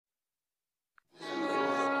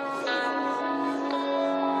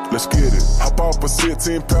let's get it. Hop off a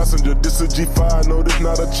 16 passenger, this a G5, no, this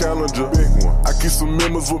not a Challenger. Big one. I keep some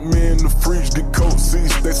members with me in the fridge, get coat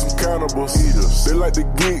seats, they some cannibals. Eaters. They like to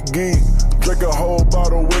geek. Drink a whole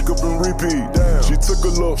bottle, wake up and repeat. Damn. She took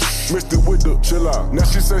a look, mixed it with the chill out. Now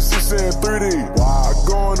she saying 3D. Wow. I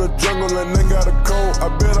go in the jungle and they got a cold. I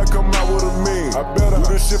bet I come out with a mean. I better do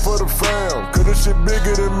this shit for the fam, cause this shit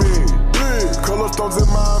bigger than me. Big. Color stones in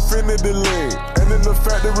my infinity lane. And in the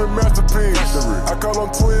factory masterpiece. I call him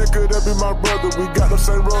twin, cause that be my brother. We got the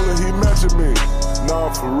same roller, he matching me. Nah,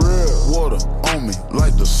 for real. Water on me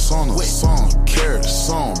like the sauna. Song carrots,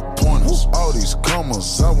 song pointers. All these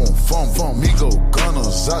commas, I won't fumble. Me go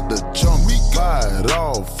gunners out the jungle. We buy it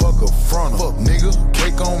all, fuck a frontal. Fuck nigga,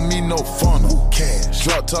 cake on me, no funnel. Cash,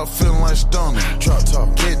 drop top feeling like stunner. Drop top,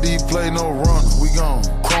 KD play no runner. We gon'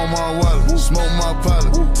 chrome my wallet, smoke my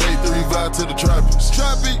pilot. Take 3 vibe to the trappers.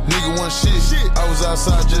 Trappy, nigga want shit. I was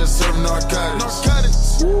outside just serving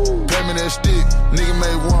narcotics. Pay me that stick, nigga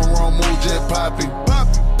made one wrong move, just poppy.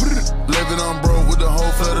 Living on broke with the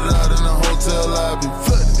whole flooded out in the hotel lobby.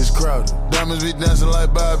 It's crowded. Diamonds be dancing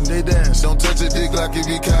like Bobby. They dance. Don't touch it, dick like it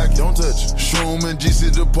be cocky. Don't touch it. Shroom and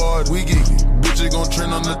GC the party. We geeky. Bitches gon'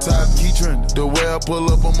 trend on the top. Keep trending. The way I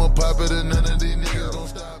pull up, I'ma pop it and none of these niggas gon'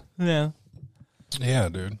 stop. Yeah. Yeah,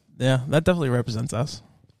 dude. Yeah, that definitely represents us.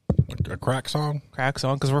 A crack song? Crack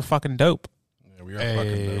song, because we're fucking dope. Yeah, we are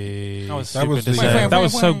fucking dope. That was stupid to say. That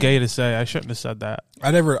was so gay to say. I shouldn't have said that.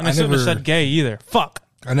 I shouldn't have said gay either. Fuck.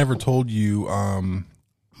 I never told you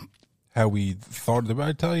how we thought. Did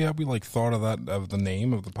I tell you how we thought of the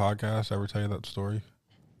name of the podcast? Ever tell you that story?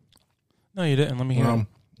 No, you didn't. Let me hear.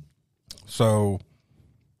 So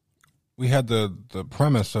we had the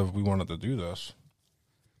premise of we wanted to do this,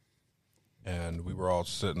 and we were all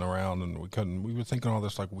sitting around and we were thinking all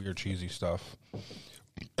this weird cheesy stuff,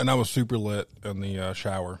 and I was super lit in the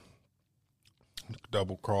shower,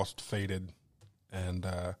 double crossed, faded, and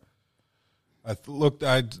I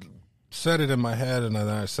said it in my head, and then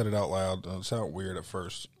I said it out loud. It sounded weird at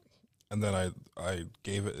first, and then I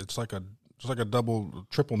gave it. It's like a double,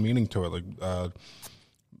 triple meaning to it.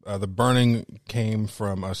 The burning came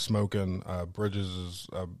from us smoking. Bridges is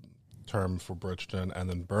a term for Bridgeton, and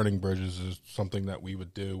then burning bridges is something that we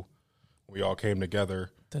would do. We all came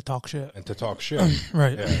together to talk shit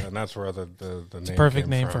right? Yeah, and that's where the it's name. A perfect came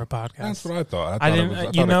name from. for a podcast. That's what I thought. I didn't.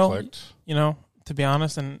 I thought it clicked. To be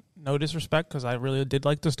honest, and no disrespect, because I really did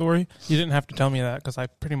like the story. You didn't have to tell me that because I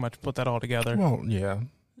pretty much put that all together. Well, yeah.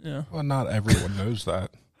 Well, not everyone knows that.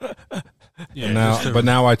 Yeah. But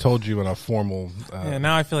now I told you in a formal.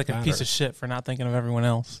 Now I feel like a piece of shit for not thinking of everyone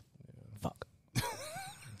else. Fuck.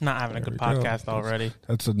 Not having a good podcast already.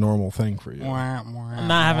 That's a normal thing for you. I'm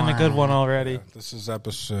not having a good one already. This is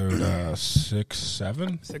episode 6,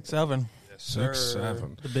 7? 6, 7. Yes, 6,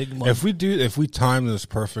 7. The big one. If we time this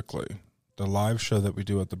perfectly, the live show that we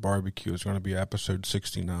do at the barbecue is going to be episode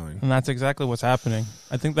 69. And that's exactly what's happening.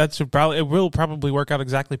 I think it will probably work out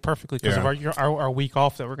exactly perfectly because of our week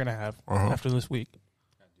off that we're going to have after this week.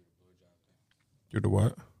 Do the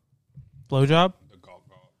what? Blowjob?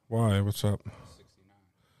 Why? What's up?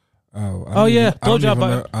 Yeah,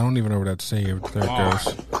 blowjob. I don't even know where that's saved. There it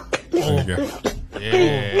goes. There you go.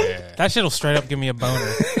 Yeah. That shit'll straight up give me a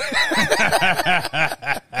boner.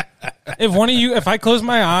 If I close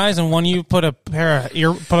my eyes and one of you put a pair of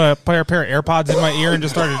AirPods in my ear and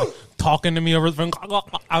just started talking to me over the phone,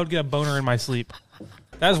 I would get a boner in my sleep.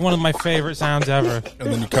 That is one of my favorite sounds ever.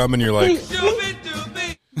 And then you come and you're like,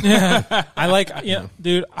 yeah,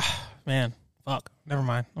 dude, man, fuck, never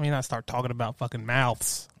mind. Let me not start talking about fucking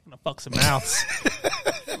mouths. I'm gonna fuck some mouths.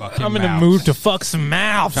 I'm in the mood to fuck some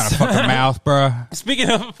mouths. Trying to fuck a mouth, bro. Speaking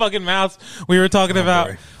of fucking mouths, we were talking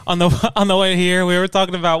about on the way here. We were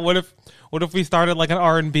talking about what if we started like an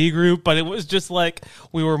R&B group, but it was just like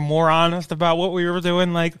we were more honest about what we were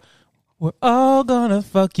doing. Like, we're all gonna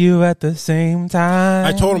fuck you at the same time.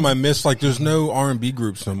 I told him I miss there's no R&B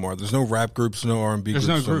groups no more. There's no rap groups, no R&B groups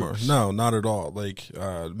no no more. groups. No, not at all.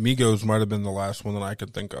 Migos might have been the last one that I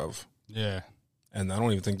could think of. Yeah. And I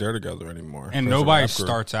don't even think they're together anymore. And nobody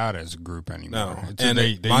starts out as a group anymore. No. And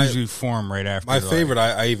they usually form right after. My favorite,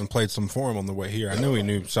 I even played some for him on the way here. I knew he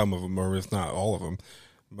knew some of them, or if not all of them,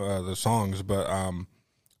 the songs. But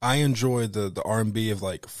I enjoyed the R&B of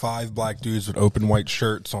 5 black dudes with open white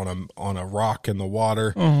shirts on a rock in the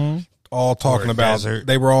water, all talking about desert.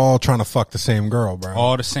 They were all trying to fuck the same girl, bro.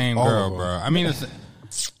 All the same girl, bro. I mean,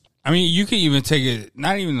 you can even take it.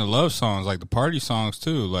 Not even the love songs, like the party songs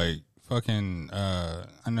too, fucking,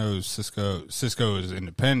 I know Cisco is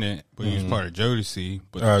independent, but he was part of Jodeci.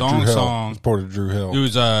 But the thong song, part of Drew Hill. It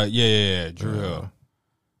was Drew Hill.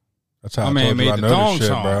 That's how My man made I the know thong this shit,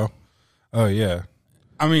 song. bro. Oh yeah,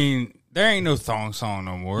 I mean, there ain't no thong song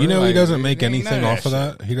no more. You know, like, he doesn't make ain't anything none off of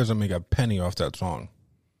shit. that. He doesn't make a penny off that song.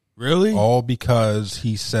 Really? All because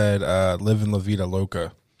he said "Livin' La Vida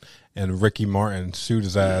Loca," and Ricky Martin sued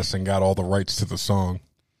his ass and got all the rights to the song.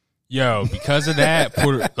 Yo, because of that,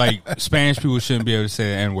 Spanish people shouldn't be able to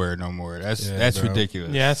say the N-word no more. That's bro.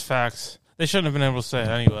 ridiculous. Yeah, that's facts. They shouldn't have been able to say it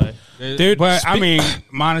anyway. Dude, But, I mean,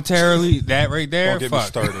 monetarily, that right there, Don't get me fuck.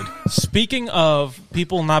 started. Speaking of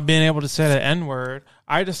people not being able to say the N-word,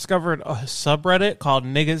 I discovered a subreddit called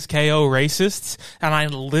Niggas KO Racists, and I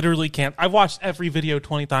literally can't. I've watched every video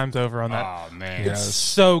 20 times over on that. Oh, man. It's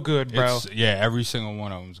so good, bro. Yeah, every single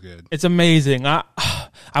one of them's good. It's amazing. I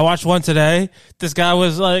watched one today. This guy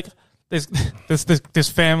was like, this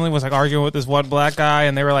family was like arguing with this one black guy,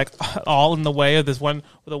 and they were like all in the way of this one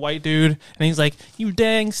with a white dude, and he's like, "You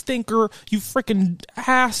dang stinker, you freaking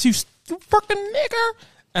ass, you freaking nigger,"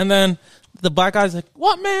 and then the black guy's like,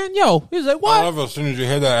 "What, man? Yo," he's like, "What?" I love as soon as you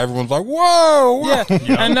hear that, everyone's like, "Whoa!" Yeah,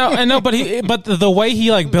 and no, but the way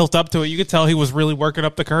he like built up to it, you could tell he was really working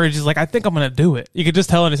up the courage. He's like, "I think I'm gonna do it." You could just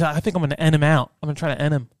tell in his, "I think I'm gonna end him out. I'm gonna try to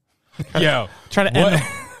end him." Yo, Try to end him.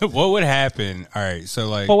 what would happen? All right, so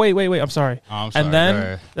like, But wait. I'm sorry. Oh, I'm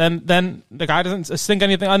sorry, And then the guy doesn't think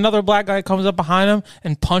anything. Another black guy comes up behind him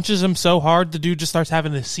and punches him so hard, the dude just starts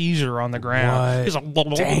having a seizure on the ground. What? He's like,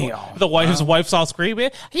 damn. His wife's all screaming,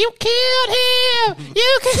 "You killed him!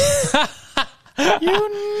 You killed."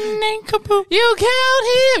 You nincompoop. You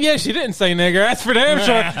killed him. Yeah, she didn't say nigger. That's for damn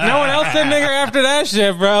sure. No one else said nigger after that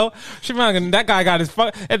shit, bro. That guy got his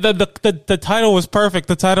the title was perfect.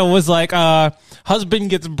 The title was like, husband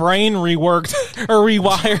gets brain reworked or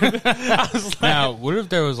rewired. I was like, now, what if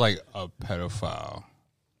there was like a pedophile?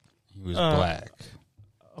 He was black.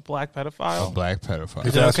 a black pedophile? A black pedophile.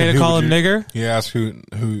 Is it okay to call him nigger? He asked who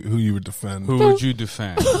you would defend. Who would you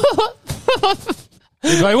defend?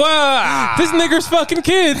 He's like, "What? This nigger's fucking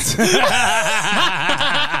kids."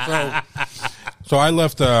 So I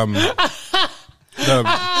left I'm like,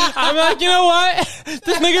 you know what?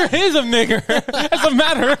 This nigger is a nigger.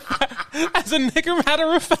 As a nigger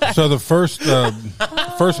matter of fact. so the first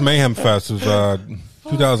Mayhem Fest was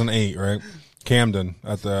 2008, right? Camden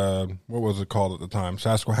at the, what was it called at the time?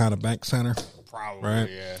 Susquehanna Bank Center. Probably, Right.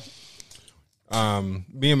 yeah.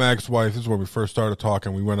 Me and my ex-wife, this is where we first started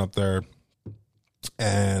talking. We went up there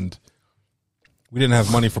and we didn't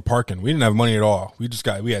have money for parking. We didn't have money at all. We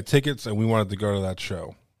had tickets and we wanted to go to that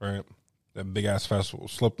show, right? That big ass festival.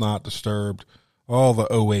 Slipknot, Disturbed, all the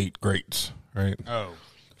 08 greats, right? Oh,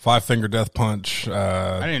 Five Finger Death Punch,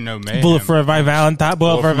 I didn't know, man. Bullet for my Valentine.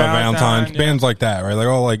 Bullet for My Valentine, yeah. bands like that, right?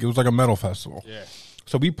 It was like a metal festival. Yeah.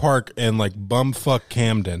 So we park in like bumfuck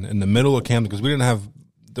Camden, in the middle of Camden, because we didn't have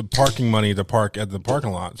the parking money to park at the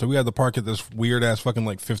parking lot. So we had to park at this weird ass fucking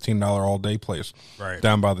like $15 all day place, Right.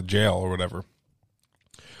 down by the jail or whatever.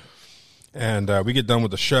 And we get done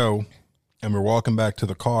with the show, and we're walking back to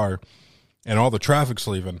the car, and all the traffic's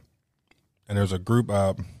leaving, and there's a group,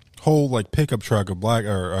 whole like pickup truck of black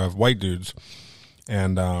or of white dudes,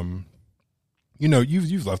 and you know,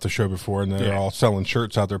 you've left the show before, and they're all selling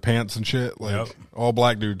shirts out their pants and shit, like all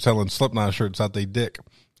black dudes selling Slipknot shirts out they dick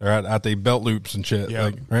or out they belt loops and shit,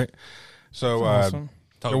 like, right? So Awesome.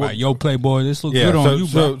 Talk about, yo, Playboy, this looks yeah, good on you,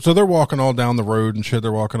 bro. so they're walking all down the road and shit.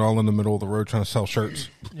 They're walking all in the middle of the road trying to sell shirts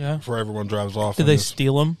Yeah. before everyone drives off. Did and they this-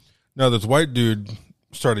 steal him? No, this white dude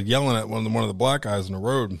started yelling at one of the black guys in the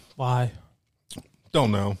road. Why?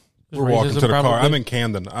 Don't know. Just We're walking racism, to the car. probably. I'm in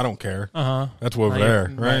Camden. I don't care. Uh-huh. That's over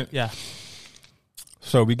there, right? Yeah.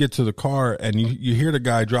 So we get to the car, and you hear the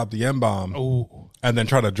guy drop the M-bomb Ooh. and then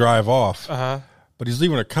try to drive off. Uh-huh. But he's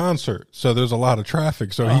leaving a concert, so there's a lot of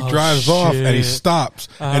traffic. So he drives off, and he shit. stops.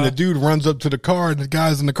 And the dude runs up to the car, and the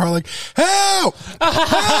guy's in the car like, "Help!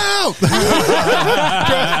 Help!"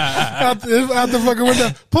 out the fucking window.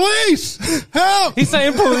 "Police! Help!" He's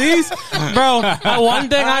saying police? Bro, one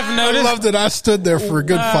thing I've I noticed. loved it. I stood there for a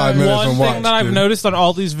good 5 minutes One and thing watched. that I've dude. noticed on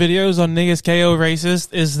all these videos on Niggas KO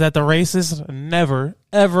Racist is that the racist never,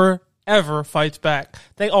 ever, ever fights back.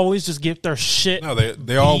 They always just get their shit. No,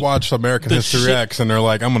 they all watch American the History shit- X, and they're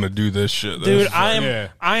like, "I'm going to do this shit." This Dude, is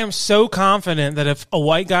I am so confident that if a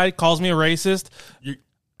white guy calls me a racist,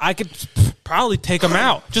 I could probably take him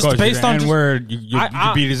out just based on N-word, you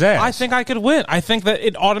beat his ass. I think I could win. I think that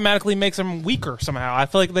it automatically makes him weaker somehow. I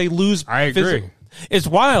feel like they lose. I agree. It's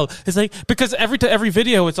wild. It's like, because every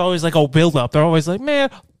video, it's always like a build up. They're always like, "Man,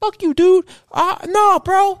 fuck you, dude. No,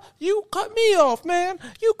 bro, you cut me off, man.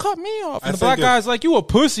 You cut me off. And the black guy's like, you a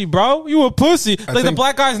pussy, bro. You a pussy. Like the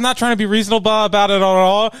black guy's not trying to be reasonable about it at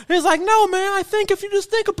all. He's like, no, man, I think if you just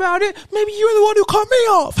think about it, maybe you're the one who cut me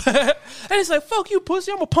off. And he's like, fuck you,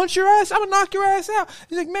 pussy. I'm gonna punch your ass. I'm gonna knock your ass out.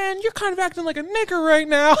 He's like, man, you're kind of acting like a nigger right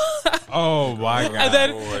now. Oh my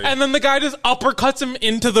God. And then the guy just uppercuts him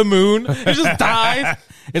into the moon. He just dies.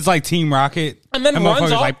 It's like Team Rocket. And then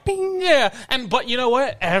runs off. Like, bing. Yeah. But you know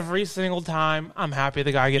what? Every single time, I'm happy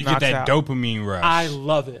the guy gets knocked out. You get that dopamine rush. I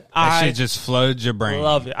love it. That shit just floods your brain.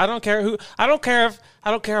 Love it. I don't care if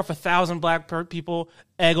 1,000 black people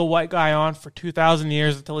egg a white guy on for 2,000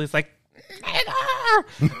 years until he's like,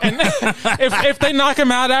 and if they knock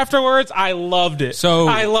him out afterwards, I loved it. So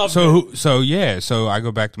I loved it. So I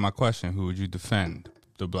go back to my question: who would you defend,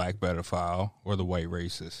 the black pedophile or the white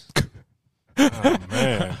racist? Oh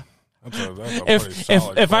man, that's a pretty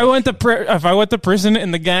solid if I went to prison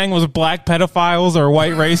and the gang was black pedophiles or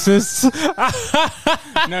white racists,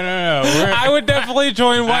 no. I would definitely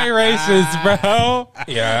join white racists, bro.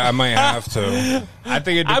 Yeah, I might have to. I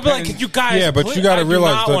think it depends. I'd be like, you guys, Yeah, but you got to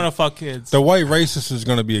realize I want to fuck kids. The white racist is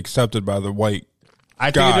going to be accepted by the white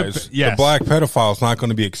guys. Yes. The black pedophile is not going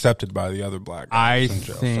to be accepted by the other black guys. I in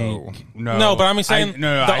jail, think no, but I'm saying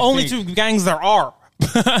the only two gangs there are.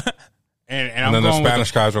 And then the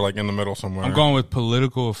Spanish guys are like in the middle somewhere. I'm going with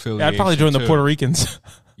political affiliation. Yeah, I'd probably join the Puerto Ricans.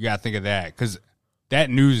 You got to think of that because that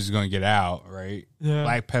news is going to get out, right? Yeah.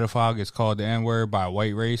 Black pedophile gets called the N-word by a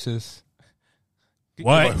white racist.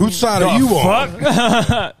 What? Whose side are you on?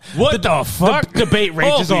 What the fuck? The debate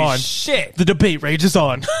rages on. Shit. The debate rages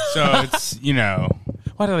on. So it's,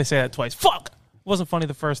 Why did I say that twice? Fuck. It wasn't funny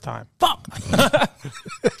the first time. Fuck.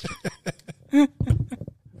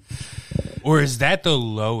 Or is that the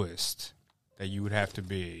lowest that you would have to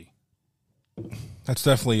be? That's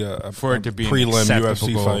definitely a for it to be prelim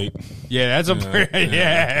UFC fight. Yeah, that's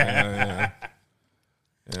yeah.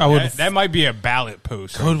 I would. That might be a ballot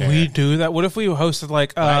post. Could we do that? What if we hosted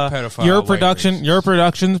like pedophile, your production? Your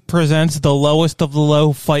production presents the lowest of the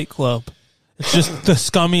low fight club. It's just the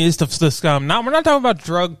scummiest of the scum. Now we're not talking about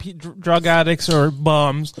drug addicts or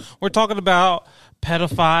bums. We're talking about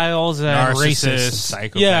pedophiles and racists,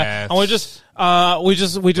 psychopaths. Yeah, and we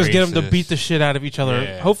just get them to beat the shit out of each other.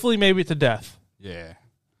 Yeah. Hopefully, maybe to death. Yeah,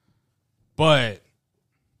 but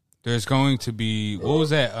there's going to be what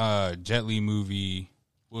was that Jet Li movie?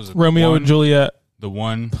 What was it? Romeo and Juliet. The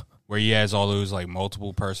one where he has all those like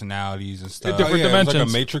multiple personalities and stuff. Different dimensions. It's like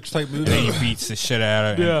a Matrix type movie. And then he beats the shit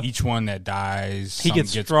out of it. And each one that dies, he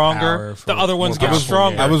gets stronger. The other ones get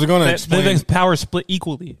stronger. I was going to explain. The power split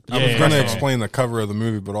equally. I was going to explain the cover of the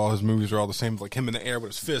movie, but all his movies are all the same, like him in the air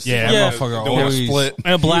with his fists. Yeah, motherfucker always split.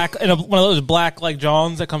 And one of those black like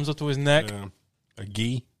Johns that comes up to his neck. Yeah. A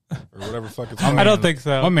gi or whatever the fuck it's called. I don't think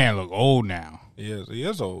so. My man look old now. He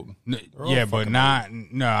is old. Yeah, but not.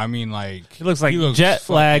 Old. No, I mean like he looks jet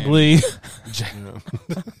lag Lee. That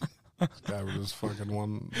was just fucking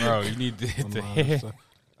one. Bro, you need to hit the hit.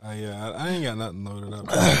 I ain't got nothing loaded up.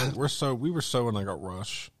 We were so in like a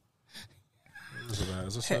rush.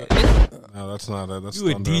 Is this it? No, that's not it. That's you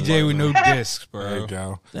a DJ with no discs, bro. There you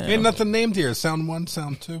go. Damn. Ain't nothing named here. Sound 1,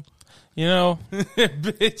 sound 2. You know,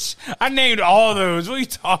 bitch, I named all those. What are you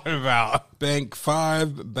talking about? Bank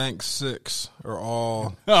 5, Bank 6 are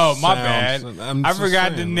all. Oh, my sounds. bad. I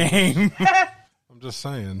forgot the name. I'm just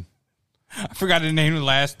saying. I forgot to name the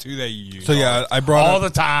last two that you used. So yeah, I brought all the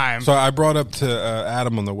time. So I brought up to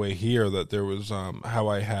Adam on the way here that there was how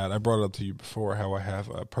I brought it up to you before how I have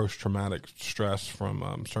post traumatic stress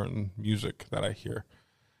from certain music that I hear,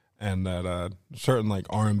 and that certain like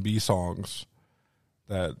R&B songs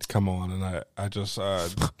that come on, and I just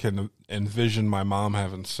can envision my mom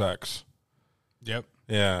having sex. Yep.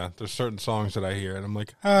 Yeah, there's certain songs that I hear, and I'm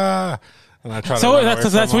like, ah. And I try to so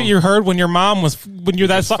that's what you heard when your mom was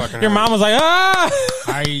your mom was like, ah.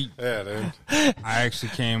 Yeah, dude. I actually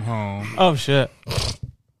came home. Oh shit.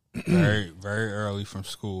 Very, very early from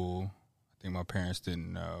school. I think my parents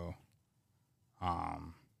didn't know. I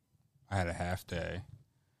had a half day,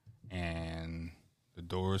 and the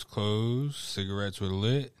door was closed. Cigarettes were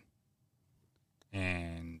lit,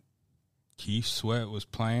 and Keith Sweat was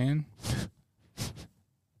playing.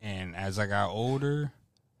 And as I got older,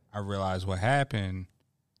 I realized what happened,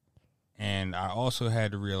 and I also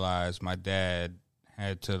had to realize my dad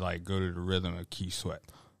had to like go to the rhythm of Keith Sweat.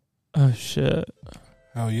 Oh shit!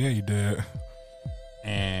 Oh yeah, you did.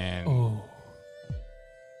 And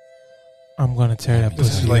I'm gonna tear that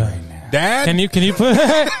pussy like, up. Dad, can you put?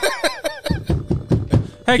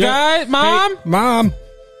 Hey guys, mom, hey, mom.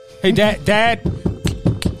 Hey dad,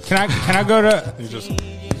 can I go to? You just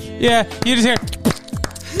yeah, you just hear.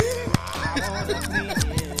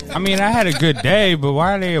 I mean, I had a good day, but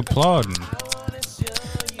why are they applauding?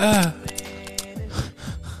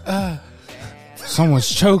 Someone's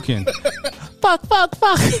choking. Fuck.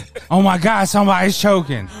 Oh my God, somebody's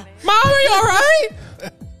choking. Mom, are you all right?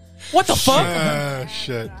 What the fuck?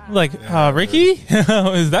 Shit. Like, Ricky?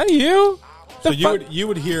 Is that you? So you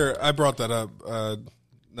would hear. I brought that up.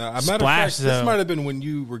 No, a matter of fact, this might have been when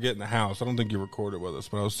you were getting the house. I don't think you recorded with us,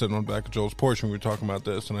 but I was sitting on the back of Joel's porch and we were talking about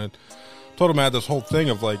this, and I told him I had this whole thing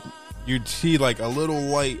of like you'd see like a little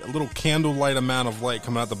light, a little candlelight amount of light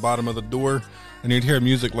coming out the bottom of the door, and you'd hear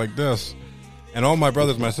music like this. And all my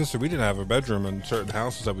brothers, my sister, we didn't have a bedroom in certain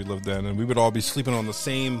houses that we lived in, and we would all be sleeping on the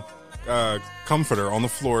same comforter on the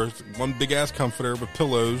floor, one big ass comforter with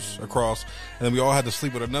pillows across, and then we all had to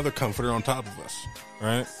sleep with another comforter on top of us.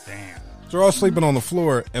 Right? Damn. So we're all sleeping on the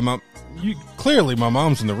floor, and clearly my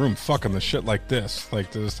mom's in the room fucking the shit like this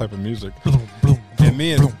type of music. And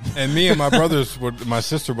me and my brothers my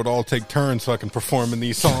sister would all take turns fucking performing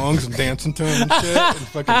these songs and dancing to them and shit, and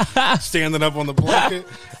fucking standing up on the blanket.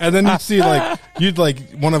 And then you'd see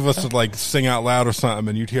one of us would like sing out loud or something,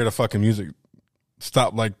 and you'd hear the fucking music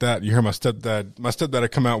stop like that. You hear my stepdad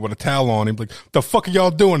would come out with a towel on. He'd be like, "The fuck are y'all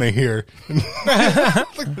doing in here?" Like,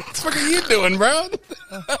 what the fuck are you doing, bro?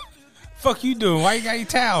 Fuck you doing? Why you got your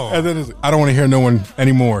towel? And then it's like, I don't want to hear no one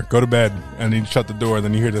anymore. Go to bed. And he'd shut the door. And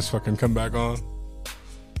then you hear this fucking come back on.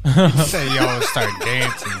 Say y'all start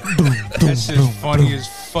dancing. That shit's funny as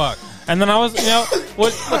fuck. And then I was,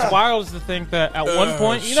 what's wild is to think that at one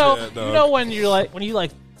point, when you're like,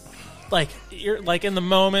 you're like in the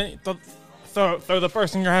moment, throw the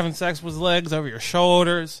person you're having sex with legs over your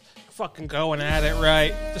shoulders, fucking going at it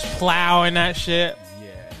right, just plowing that shit.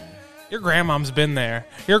 Your grandmom's been there.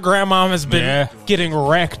 Your grandmom has been getting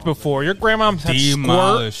wrecked before. Your grandmom's had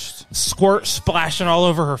squirt splashing all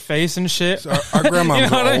over her face and shit. So our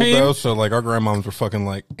grandmoms are old though, so like our grandmoms were fucking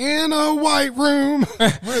like in a white room.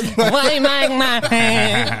 Why my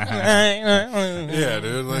hand? Yeah,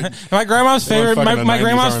 dude. Like my grandma's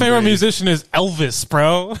favorite musician is Elvis,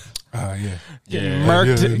 bro. Yeah.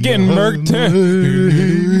 Getting murked.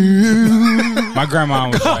 My grandma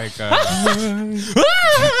was like,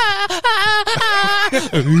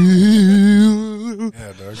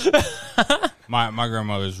 yeah, dog. My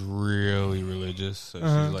grandmother's really religious, so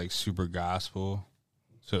she's like super gospel.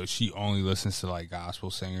 So she only listens to like gospel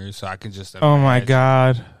singers. So I can just imagine, oh my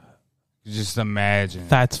God, just imagine.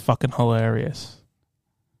 That's fucking hilarious.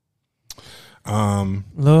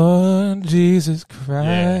 Lord Jesus Christ.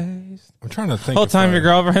 Yeah. I'm trying to think. The whole time your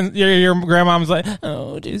girlfriend, your grandmom's like,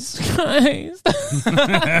 oh Jesus Christ.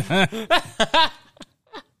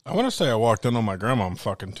 I want to say I walked in on my grandma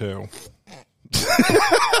fucking too.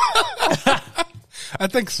 I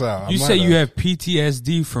think so. You say you have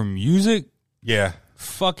PTSD from music? Yeah.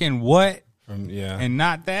 Fucking what? Yeah. And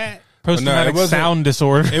not that? Post-traumatic sound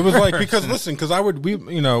disorder. It was like, because listen, because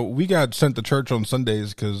we got sent to church on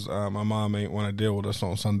Sundays because my mom ain't want to deal with us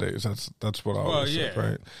on Sundays. That's what I always said,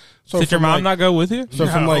 right? So did your mom not go with you? So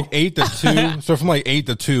from like 8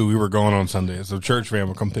 to 2, we were going on Sundays. The church van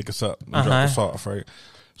would come pick us up and drop us off, right?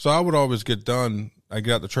 So I would always get done. I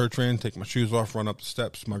get out the church van, take my shoes off, run up the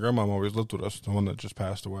steps. My grandma always lived with us, the one that just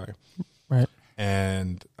passed away. Right.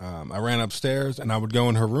 And I ran upstairs, and I would go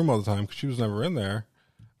in her room all the time because she was never in there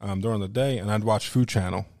during the day, and I'd watch Food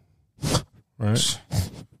Channel, right?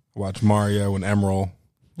 Watch Mario and Emerald.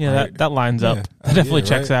 Yeah, right? that lines up. That definitely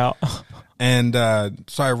checks out. And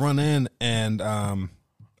so I run in, and I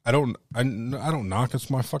don't knock. It's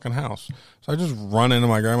my fucking house. So I just run into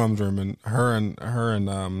my grandma's room, and her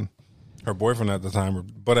and her boyfriend at the time were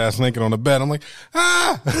butt ass naked on the bed. I'm like,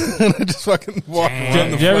 and I just fucking walk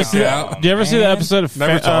around. Do you ever see the episode of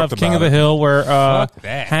King of the Hill where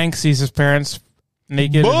Hank sees his parents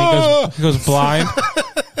naked and he goes blind?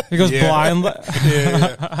 He goes blind.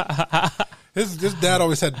 Yeah. His dad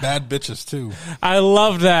always had bad bitches too. I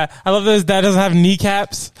love that. I love that his dad doesn't have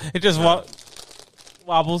kneecaps. It just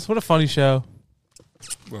wobbles. What a funny show.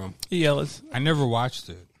 Well, Yells. I never watched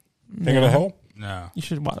it. King of the Hill? No. You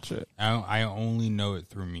should watch it. I only know it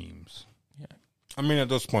through memes. Yeah. I mean, at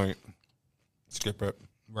this point, skip it.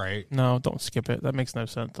 Right. No, don't skip it. That makes no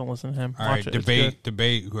sense. Don't listen to him. All right,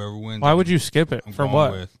 debate. Whoever wins. Why would you skip it? For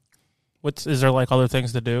what? With. Is there like other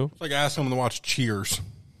things to do? It's like asking them to watch Cheers.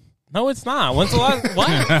 No, it's not. When's the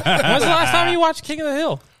last time you watched King of the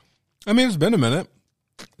Hill? I mean, it's been a minute.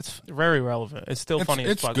 It's very relevant. It's still funny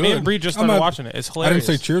as fuck. Good. Me and Bree just started watching it. It's hilarious.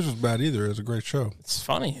 I didn't say Cheers was bad either. It was a great show. It's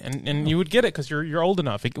funny, and you would get it because you're old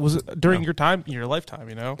enough. It was during your time, your lifetime,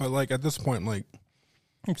 you know. But like at this point, like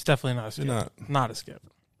it's definitely not a skip. Not a skip.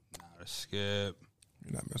 Not a skip.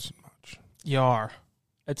 You're not missing much. You are.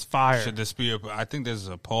 It's fire. Should this be I think this is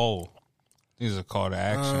a poll. This is a call to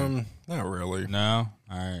action. Not really. No?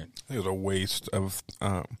 All right. I think it's a waste of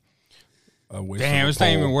Damn, it's not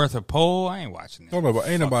even worth a poll. I ain't watching that.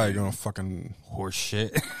 Ain't nobody gonna fucking horse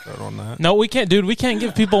shit. start on that. No, we can't, dude. We can't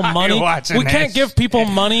give people money. We can't give people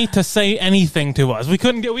money to say anything to us. We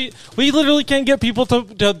couldn't get. We literally can't get people to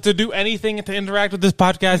do anything to interact with this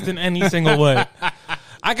podcast in any single way.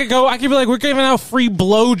 I could be like, we're giving out free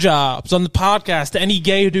blowjobs on the podcast to any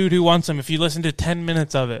gay dude who wants them. If you listen to 10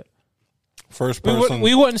 minutes of it, First person,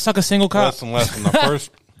 we wouldn't suck a single cock. listen. The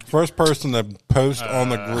first person to post on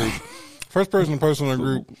the group. First person to post on the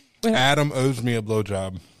group. Adam owes me a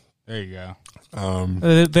blowjob. There you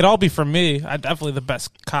go. They'd all be from me. I'm definitely the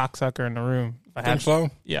best cocksucker in the room. If I Think so?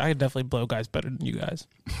 Yeah, I could definitely blow guys better than you guys.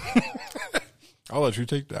 I'll let you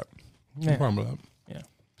take that. No Yeah. problem with Yeah.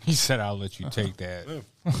 He said, "I'll let you take that."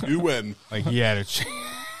 that. You win. Like he had a chance.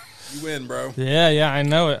 You win, bro. Yeah, I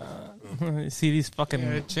know it. See these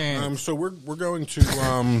fucking. So we're going to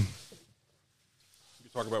we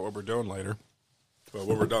talk about what we're doing later. But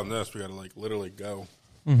when we're done this, we got to like literally go.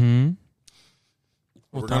 Mm-hmm.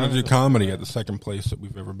 We're going to do comedy at the second place that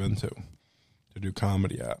we've ever been to do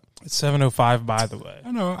comedy at. It's 7:05, by the way.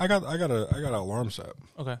 I know. I got an alarm set.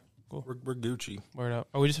 Okay, cool. We're Gucci. Word up.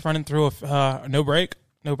 Are we just running through a no breaks?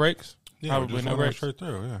 Yeah, Probably no breaks. Straight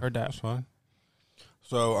through. Yeah, Heard that. That's fine.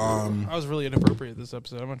 So, I was really inappropriate this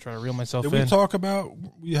episode. I'm gonna try to reel myself did in. we talk about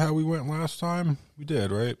how we went last time? We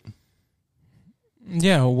did, right?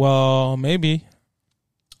 Yeah. Well, maybe.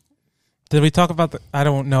 Did we talk about the? I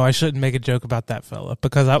don't know. I shouldn't make a joke about that fella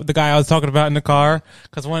because the guy I was talking about in the car.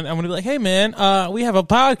 Because when I'm gonna be like, "Hey man, we have a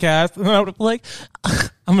podcast," and I would be like,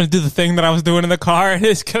 "I'm gonna do the thing that I was doing in the car," and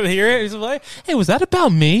he's gonna hear it. He's like, "Hey, was that about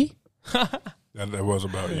me?" That was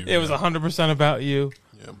about you. It was 100% about you.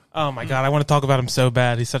 Yeah. Oh my god, I want to talk about him so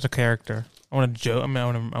bad. He's such a character. I want to joke. I mean,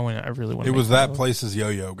 I really want. It was that place's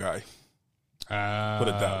yo-yo guy. Put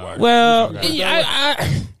it that way. Well,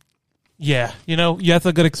 yeah, you know, that's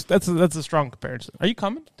a good. That's a strong comparison. Are you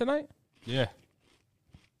coming tonight? Yeah.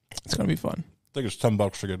 It's gonna be fun. I think it's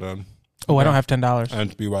 $10 to get done. Oh, I don't have $10.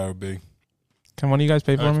 And it's BYOB. Can one of you guys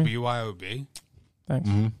pay for It's me? BYOB. Thanks.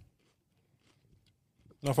 Mm-hmm.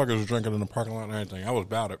 No fuckers was drinking in the parking lot and anything. I was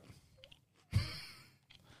about it.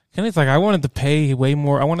 Kenny's like, I wanted to pay way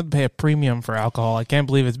more. I wanted to pay a premium for alcohol. I can't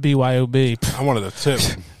believe it's BYOB. I wanted a tip.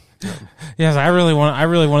 Yes, I really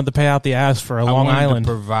wanted to pay out the ass for a Long Island.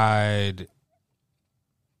 To provide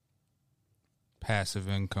passive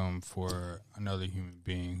income for another human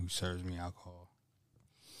being who serves me alcohol.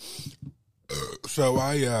 So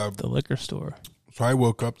The liquor store. So I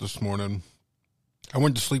woke up this morning. I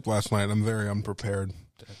went to sleep last night. I'm very unprepared.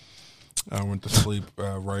 I went to sleep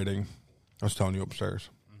writing. I was telling you upstairs.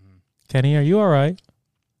 Kenny, are you all right?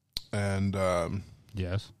 And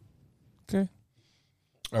Yes. Okay.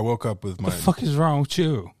 I woke up with my... The fuck is wrong with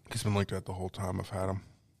you? He's been like that the whole time I've had him.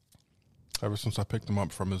 Ever since I picked him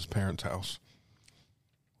up from his parents' house.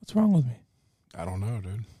 What's wrong with me? I don't know,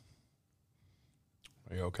 dude.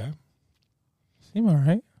 Are you okay? Seem all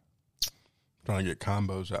right. Trying to get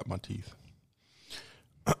combos out my teeth.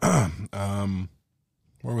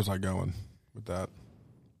 Where was I going with that?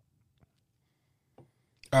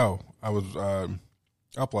 Oh, I was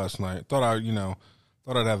up last night. Thought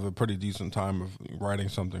I'd have a pretty decent time of writing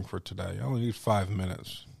something for today. I only need 5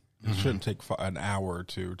 minutes. It shouldn't take an hour or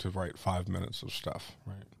two to write 5 minutes of stuff,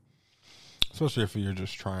 right? Especially if you're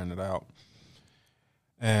just trying it out.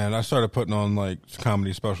 And I started putting on like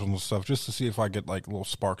comedy specials and stuff just to see if I get like little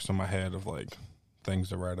sparks in my head of like things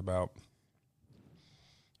to write about.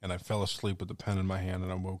 And I fell asleep with the pen in my hand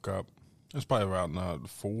and I woke up. It was probably around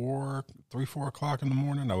 4 o'clock in the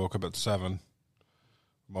morning. I woke up at 7.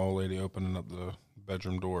 My old lady opening up the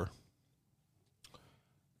bedroom door.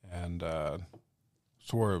 And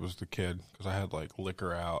swore it was the kid because I had like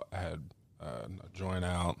liquor out. I had a joint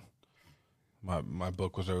out. My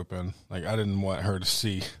book was open. Like I didn't want her to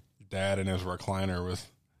see Dad in his recliner with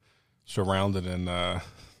surrounded in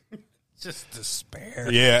Just despair.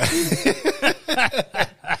 yeah.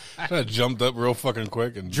 I jumped up real fucking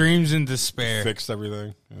quick and Dreams and despair. fixed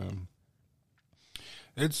everything. Yeah.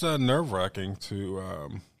 It's nerve wracking to.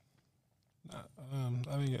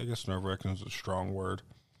 I mean, I guess nerve wracking is a strong word,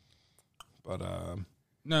 but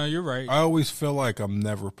No, you're right. I always feel like I'm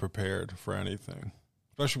never prepared for anything.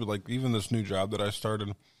 Especially with like even this new job that I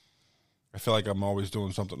started, I feel like I'm always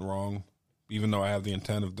doing something wrong, even though I have the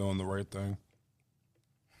intent of doing the right thing.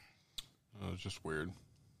 It's just weird.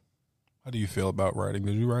 How do you feel about writing?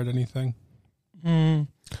 Did you write anything?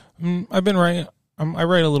 I've been writing. I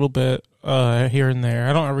write a little bit here and there.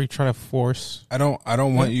 I don't really try to force. I don't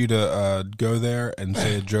want you to go there and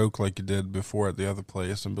say a joke like you did before at the other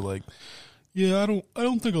place and be like, "Yeah, I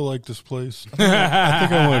don't think I like this place. I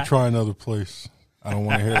think I want to try another place." I don't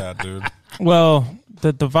want to hear that, dude. Well,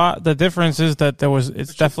 the difference is that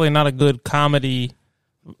it's definitely not a good comedy,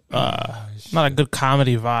 not a good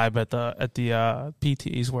comedy vibe at the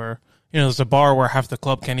PTs where there's a bar where half the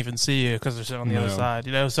club can't even see you because they're sitting on the other side.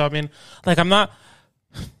 So I mean, like in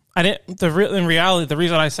reality, the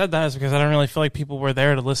reason I said that is because I don't really feel like people were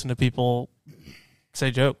there to listen to people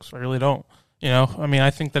say jokes. I really don't. I mean,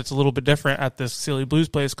 I think that's a little bit different at this Ceily Blues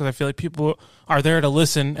place because I feel like people are there to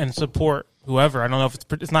listen and support whoever. I don't know if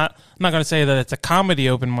it's not. I'm not going to say that it's a comedy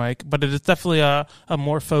open mic, but it is definitely a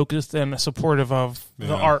more focused and supportive of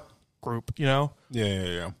the art group. Yeah.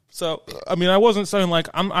 So I mean, I wasn't saying like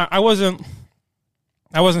I wasn't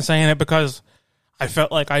saying it because I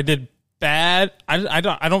felt like I did bad. I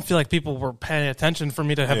don't feel like people were paying attention for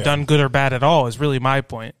me to have done good or bad at all. Is really my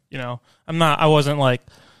point. I wasn't like,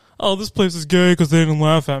 oh, this place is gay because they didn't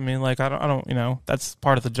laugh at me. Like I don't. That's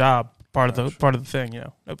part of the job, part of the thing.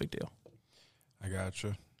 No big deal. I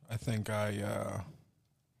gotcha. I think I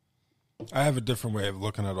have a different way of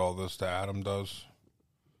looking at all this that Adam does.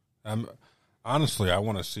 Honestly, I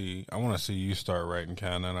want to see you start writing,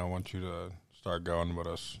 Ken, and I want you to start going with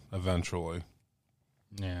us eventually.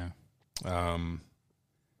 Yeah.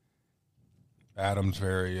 Adam's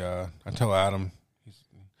very. I tell Adam,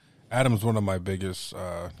 Adam's one of my biggest.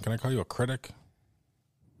 Can I call you a critic?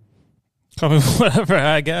 Call me whatever,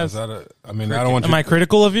 I guess. Is that I mean, I don't want. Am I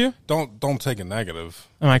critical of you? Don't take it negative.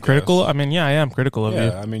 Am I critical? I mean, yeah, I am critical of you.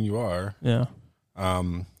 Yeah, I mean, you are. Yeah.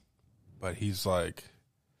 But he's like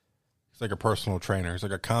a personal trainer. He's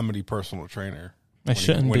like a comedy personal trainer. I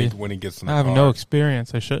shouldn't be. When he gets in the car. I have car. no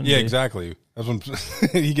experience. I shouldn't be. Yeah, exactly. That's when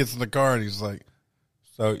he gets in the car and he's like,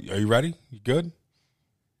 "So, are you ready? You good?"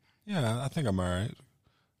 Yeah, I think I'm all right.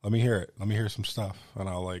 Let me hear it. Let me hear some stuff. And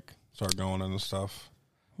I'll like start going into stuff.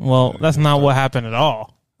 Well, that's not what happened at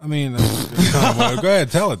all. I mean, go ahead,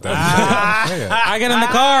 tell it then. Say it. I get in the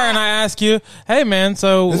car and I ask you, "Hey, man,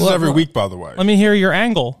 so this is every week, by the way. Let me hear your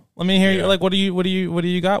angle. Let me hear you. Like, what do you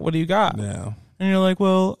got? What do you got?" Yeah. And you're like,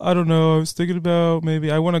 "Well, I don't know. I was thinking about maybe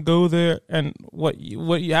I want to go there." And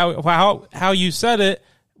how you said it,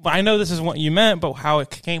 I know this is what you meant, but how it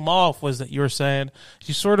came off was that you were saying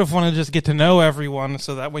you sort of want to just get to know everyone,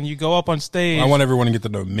 so that when you go up on stage, I want everyone to get to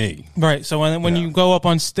know me. Right. So when you go up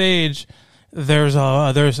on stage, there's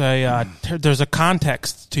a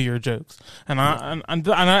context to your jokes, and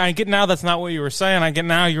I get now that's not what you were saying. I get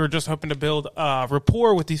now you were just hoping to build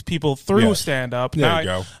rapport with these people through stand up. There you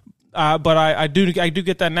go. But I do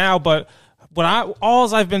get that now. But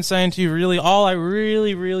all I've been saying to you, really, all I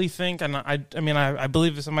really think, and I mean I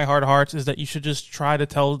believe this in my heart of hearts, is that you should just try to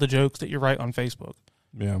tell the jokes that you write on Facebook.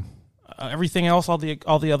 Yeah. Everything else, all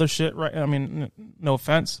the other shit, right? I mean, no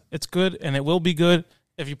offense, it's good and it will be good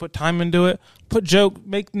if you put time into it.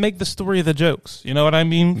 Make the story of the jokes. You know what I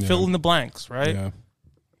mean? Yeah. Fill in the blanks, right? Yeah.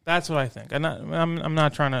 That's what I think. I'm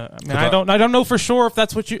not trying to. I mean, I don't know for sure if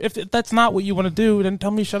that's if that's not what you want to do. Then tell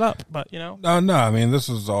me shut up. But No. I mean, this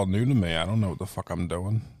is all new to me. I don't know what the fuck I'm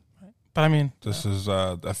doing. But I mean, this is.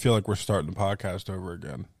 I feel like we're starting the podcast over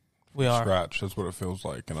again. We are. Scratch. That's what it feels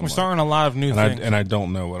like. And we're starting a lot of new things, and I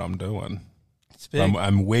don't know what I'm doing. It's big.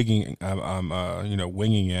 I'm winging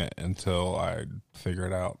it until I figure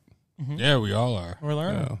it out. Mm-hmm. Yeah, we all are. We're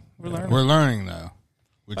learning. Yeah. We're learning though,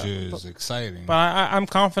 which is exciting. But I'm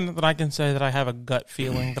confident that I can say that I have a gut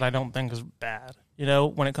feeling that I don't think is bad.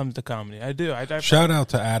 When it comes to comedy, I do. Shout out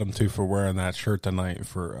to Adam too for wearing that shirt tonight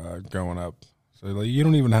for going up. So like, you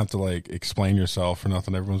don't even have to like explain yourself or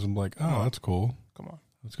nothing. Everyone's gonna be like, "Oh, that's cool. Come on,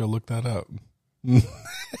 let's go look that up." Yeah,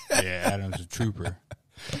 Adam's a trooper.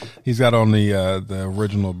 He's got on the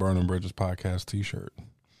original Burning Bridges podcast T-shirt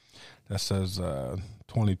that says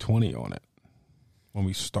 2020 on it when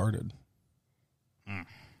we started.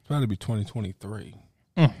 It's about to be 2023.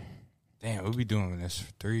 Damn, we'll be doing this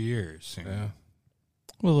for 3 years soon. Yeah,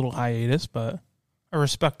 a little hiatus, but a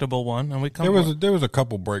respectable one. And we come. There was a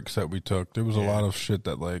couple breaks that we took. There was a lot of shit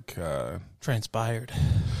that like transpired.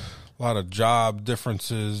 A lot of job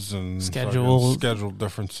differences and schedule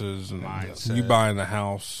differences and mindset. You buying the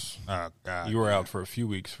house. Oh God, you were out for a few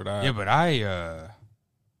weeks for that. Yeah, but I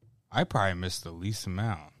probably missed the least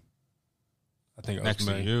amount. I think it was next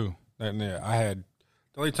to you. Yeah, I had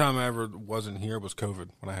the only time I ever wasn't here was COVID.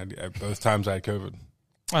 When I had both times I had COVID.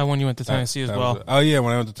 When you went to Tennessee as well. Oh yeah,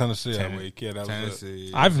 when I went to Tennessee that week. Yeah, that Tennessee. was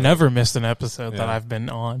it. I've never missed an episode that I've been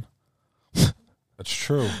on. That's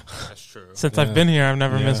true. That's true. Since I've been here, I've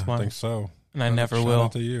never missed one. I think so. and I never Shout will.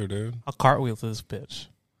 out to you, dude. I'll cartwheel to this bitch.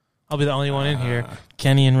 I'll be the only one in here.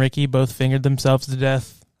 Kenny and Ricky both fingered themselves to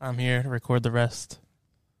death. I'm here to record the rest.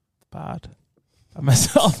 The pod. By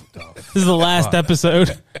myself. This is the last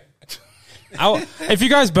episode. If you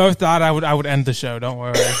guys both died, I would end the show. Don't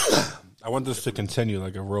worry. I want this to continue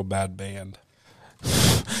like a real bad band.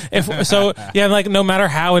 Like no matter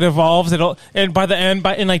how it evolves, and by the end,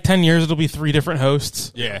 in like 10 years, it'll be 3 different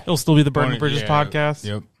hosts. Yeah, it'll still be the Burning Bridges podcast.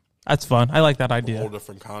 Yep, that's fun. I like that idea. Whole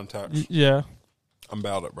different context. Yeah, I'm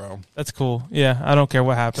about it, bro. That's cool. Yeah, I don't care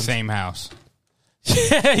what happens. Same house.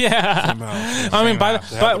 Yeah. Same house. I mean,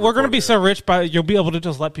 but we're gonna be so rich, you'll be able to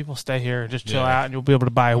just let people stay here, just chill out, and you'll be able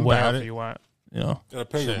to buy whatever you want. You know, gotta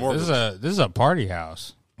pay your mortgage. This is a party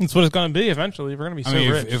house. That's what it's going to be eventually. We're going to be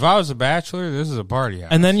rich. If I was a bachelor, this is a party house.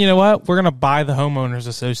 And then, you know what? We're going to buy the homeowners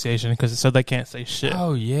association so they can't say shit.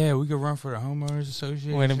 Oh, yeah. We could run for the homeowners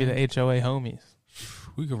association. We're going to be the HOA homies.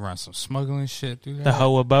 We could run some smuggling shit. Do that. The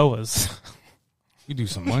Hoa Boas. We do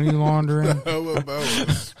some money laundering. The Hoa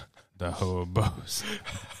Boas. The Hoa Boas.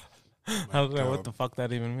 I don't know what the fuck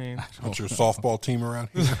that even means. What's your softball team around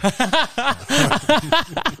here?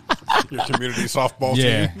 Your community softball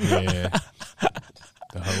team? Yeah.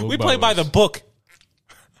 We play by the book.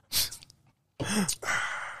 We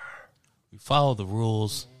follow the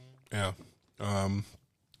rules. Yeah.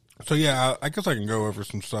 So, yeah, I guess I can go over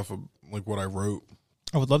some stuff of, like what I wrote.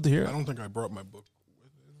 I would love to hear I it. don't think I brought my book.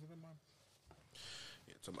 Is it in my?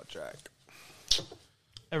 It's in my jack.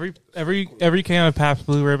 Every can of Pabst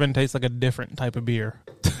Blue Ribbon tastes like a different type of beer.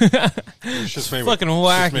 It's just made fucking with,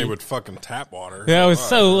 wacky. It's just made with fucking tap water. Yeah, it was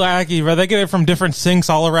so wacky, bro. They get it from different sinks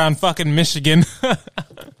all around fucking Michigan. Get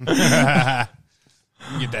that.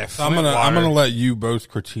 So I'm gonna let you both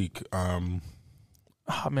critique. Oh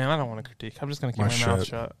man, I don't want to critique. I'm just gonna keep my mouth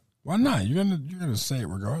shut. Why not? You're gonna say it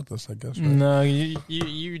regardless, I guess. Right? No,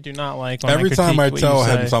 you do not like. When Every time I tell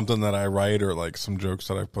him say. something that I write or like some jokes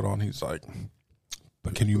that I put on, he's like,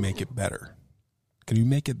 "But can you make it better? Can you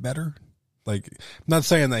make it better?" Like, I'm not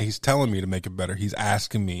saying that he's telling me to make it better. He's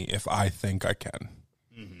asking me if I think I can.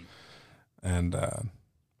 Mm-hmm. And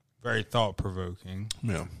very thought provoking.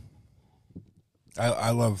 Yeah, I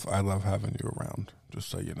love having you around. Just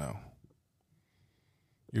so you know,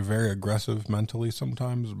 you're very aggressive mentally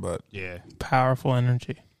sometimes, but yeah, powerful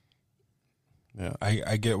energy. Yeah,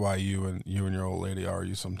 I get why you and your old lady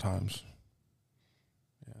argue sometimes.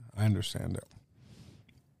 Yeah, I understand it.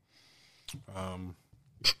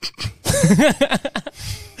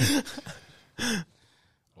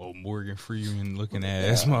 Old Morgan Freeman looking at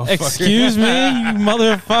this motherfucker. Excuse me, you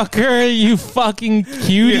motherfucker, you fucking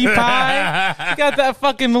cutie pie. You got that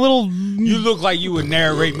fucking little. You look like you would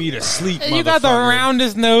narrate me to sleep. You got the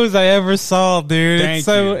roundest nose I ever saw, dude. Thank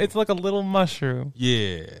you. It's like a little mushroom.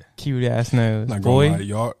 Yeah, Cute ass nose, Not boy. gonna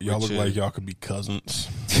lie, y'all look like y'all could be cousins.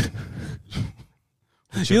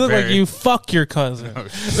 You look like you fuck your cousin. Oh,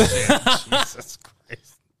 shit. Jesus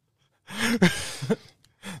Christ.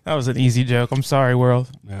 That was an easy joke. I'm sorry,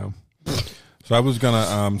 world. Yeah. So I was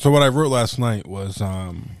gonna. So what I wrote last night was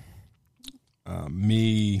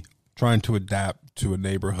me trying to adapt to a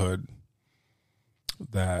neighborhood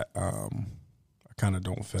that I kind of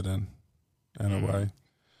don't fit in a way,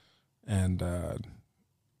 and I'm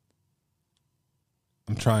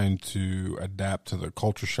trying to adapt to the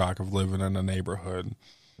culture shock of living in a neighborhood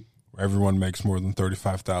where everyone makes more than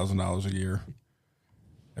 $35,000 a year.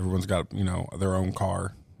 Everyone's got their own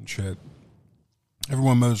car and shit.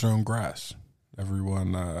 Everyone mows their own grass.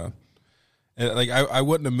 Everyone, I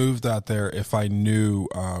wouldn't have moved out there if I knew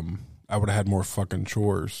I would have had more fucking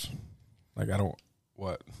chores. Like I don't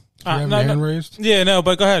what. Did you have your hand raised? Yeah, no,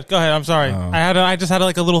 but go ahead. I'm sorry. I just had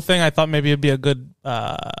like a little thing. I thought maybe it'd be a good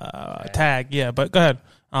tag. Yeah, but go ahead.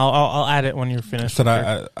 I'll add it when you're finished. I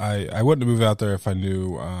said I wouldn't have moved out there if I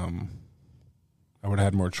knew I would have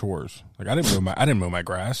had more chores. Like I didn't mow my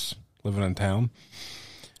grass living in town.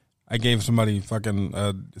 I gave somebody fucking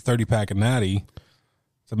a 30-pack of Natty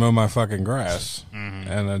to mow my fucking grass,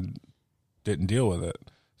 and I didn't deal with it.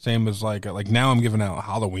 Same as like now I'm giving out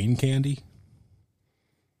Halloween candy,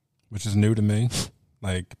 which is new to me.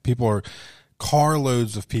 Like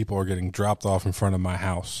carloads of people are getting dropped off in front of my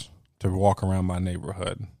house to walk around my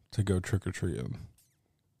neighborhood to go trick or treating,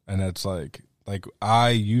 and it's like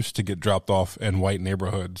I used to get dropped off in white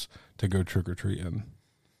neighborhoods to go trick or treating.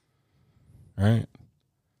 Right?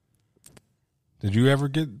 Did you ever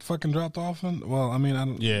get fucking dropped off? Well, I mean, I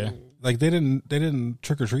don't. Yeah. Like they didn't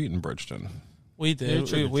trick or treat in Bridgeton. We did.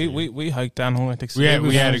 We hiked down Atlantic We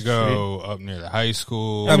City. had to go up near the high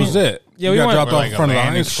school. That was it. Yeah, we got went dropped off in front of the high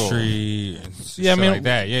Atlantic school. Street and Yeah, I mean, like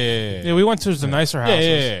that. Yeah. Yeah, we went to the nicer houses.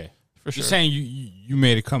 Yeah. For sure. You're saying you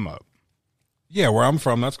made it come up. Yeah, where I'm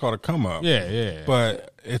from, that's called a come up. Yeah.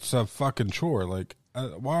 But it's a fucking chore. Like,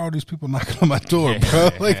 why are these people knocking on my door, bro?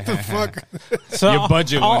 Like, the fuck? So Your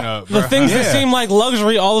budget went up, bro. The things that seem like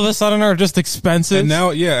luxury all of a sudden are just expensive. And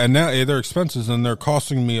now they're expenses, and they're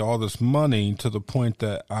costing me all this money to the point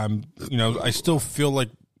that I'm, I still feel like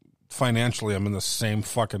financially I'm in the same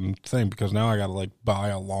fucking thing because now I got to like buy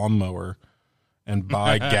a lawnmower and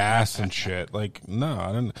buy gas and shit. Like, no,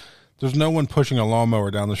 I didn't. There's no one pushing a lawnmower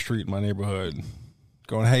down the street in my neighborhood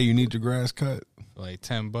going, hey, you need your grass cut? Like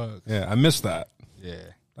 $10. Yeah, I miss that. Yeah.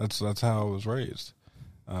 That's how I was raised.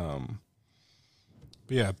 But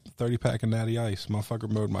yeah, 30-pack of Natty Ice. Motherfucker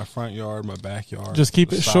mowed my front yard, my backyard. Just keep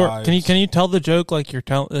the it short. sides. Can you tell the joke like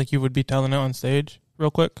you would be telling it on stage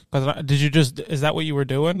real quick? Because is that what you were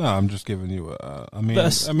doing? No, I'm just giving you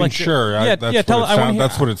sure.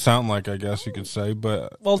 That's what it sounded like, I guess you could say.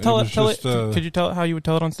 But could you tell it how you would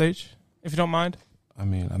tell it on stage, if you don't mind? I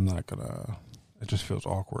mean, I'm not gonna. It just feels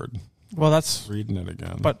awkward. Well, that's reading it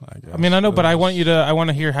again. But I guess. I mean, I know, but I want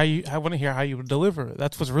to hear how you would deliver it.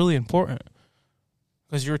 That's what's really important.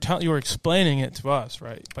 Because you were explaining it to us,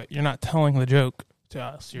 right? But you're not telling the joke to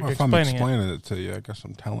us. You're if I'm explaining it to you, I guess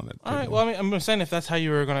I'm telling it. All right. Well, I mean, I'm saying if that's how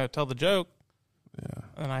you were going to tell the joke,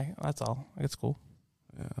 yeah. That's all. It's cool.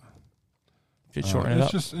 Yeah. If you shorten it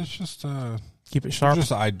up, it's just keep it sharp.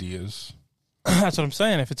 Just ideas. That's what I'm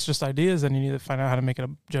saying. If it's just ideas, then you need to find out how to make it a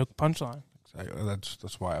joke punchline. Exactly.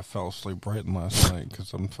 That's why I fell asleep writing last night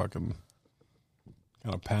because I'm fucking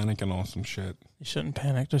kind of panicking on some shit. You shouldn't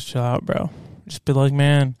panic. Just chill out, bro. Just be like,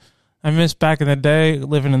 man, I miss back in the day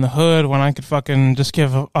living in the hood when I could fucking just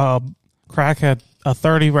give a crackhead a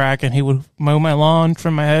 30 rack and he would mow my lawn,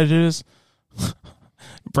 trim my hedges,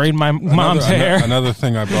 braid my mom's hair. Another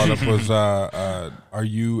thing I brought up was, are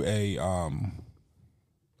you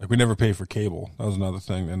like we never pay for cable. That was another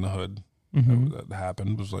thing in the hood that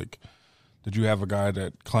happened. Was like, did you have a guy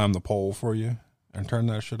that climbed the pole for you and turned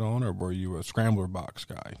that shit on, or were you a scrambler box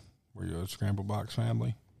guy? Were you a scramble box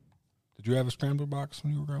family? Did you have a scrambler box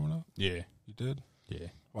when you were growing up? Yeah. You did? Yeah.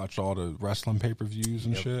 Watched all the wrestling pay-per-views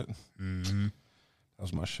and shit? Mm-hmm. That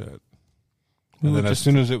was my shit. And then as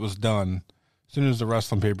soon as it was done, as soon as the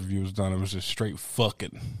wrestling pay-per-view was done, it was just straight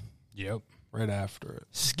fucking. Yep. Right after it.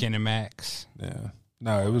 Skinemax. Yeah.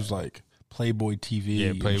 No, it was like Playboy TV.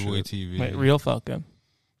 Yeah, Playboy TV. Wait, real fucking.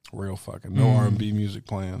 Real fucking. No R&B music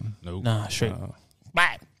playing. Nope. Nah, straight.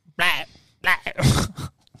 Blah, blah, blah.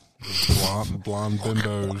 Blonde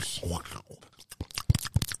bimbos.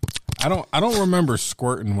 I don't remember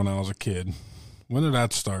squirting when I was a kid. When did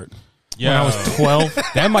that start? Yeah, when I was 12.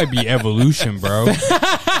 That might be evolution, bro.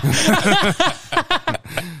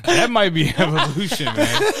 That might be evolution,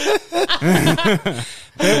 man.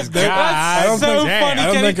 That's so funny,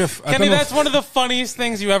 Kenny. That's one of the funniest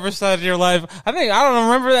things you ever said in your life. I don't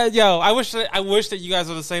remember that. Yo, I wish that you guys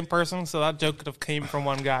were the same person, so that joke could have came from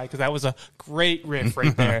one guy because that was a great riff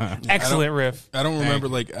right there. Excellent riff. I don't remember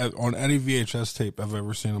like on any VHS tape I've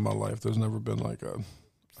ever seen in my life. There's never been like a.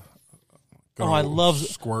 I love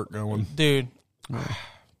squirt going, dude. Yeah.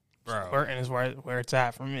 Bro. Squirting is where it's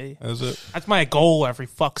at for me. Is it? That's my goal every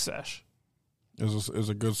fuck sesh. Is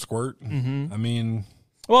a good squirt? Mm-hmm. I mean,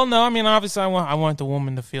 well, no. I mean, obviously, I want the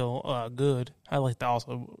woman to feel good. I like to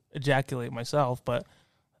also ejaculate myself, but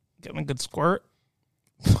getting a good squirt.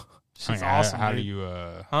 She's awesome. How dude. do you?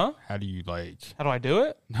 Huh? How do you like? How do I do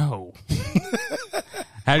it? No.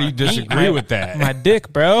 How do you disagree with that? My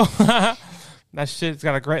dick, bro. That shit's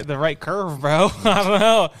got the right curve, bro. I don't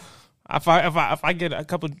know. If I get a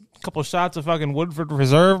couple shots of fucking Woodford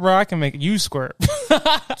Reserve, bro, I can make you squirt.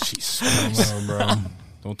 Jeez, bro.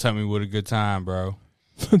 Don't tell me what a good time, bro.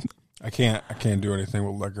 I can't do anything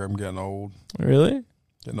with liquor. I'm getting old. Really?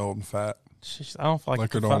 Getting old and fat. Jeez, I don't feel like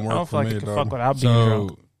liquor don't work for me, dog. Fuck without being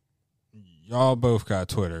drunk. Y'all both got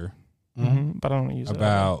Twitter. Mm-hmm, but I don't use it.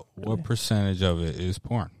 About what percentage of it is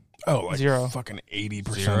porn? Oh, like 0. Fucking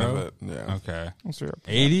 80% of it. Yeah. Okay. 0%.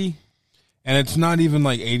 80? And it's not even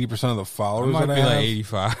like 80% of the followers that I have. Like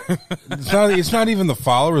 85. It's not even the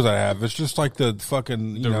followers I have. It's just like the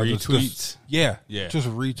fucking the retweets. Yeah. Yeah. Just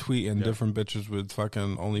retweeting different bitches with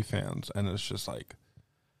fucking OnlyFans, and it's just like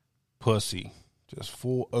pussy. Just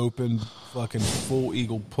full open, fucking full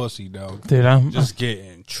eagle pussy, dog. Dude, I'm just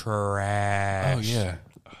getting trash. Oh yeah.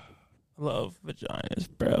 Love vaginas,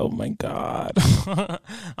 bro. Oh my God.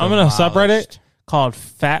 I'm in a subreddit called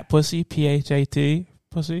Fat Pussy, PHAT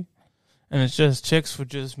pussy. And it's just chicks with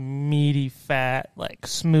just meaty, fat, like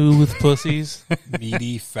smooth pussies.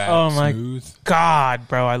 Meaty, fat, smooth. God,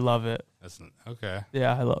 bro, I love it. Okay.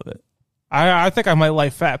 Yeah, I love it. I think I might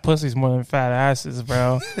like fat pussies more than fat asses,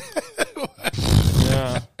 bro.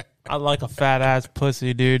 Yeah. I like a fat ass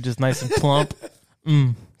pussy, dude. Just nice and plump.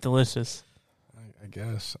 Delicious. I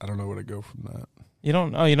guess I don't know where to go from that. You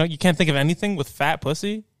don't know. You can't think of anything with fat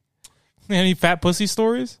pussy. Any fat pussy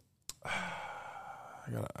stories?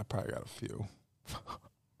 I probably got a few.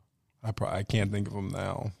 I can't think of them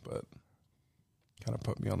now, but kind of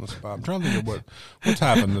put me on the spot. I'm trying to think of what's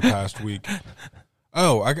happened the past week.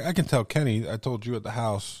 Oh, I can tell Kenny. I told you at the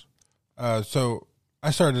house. So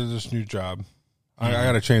I started this new job. I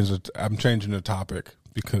got to change it. I'm changing the topic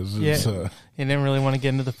because it's. You didn't really want to get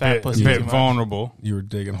into the fat pussy. A bit vulnerable. You were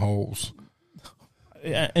digging holes.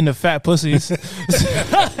 Yeah, into fat pussies.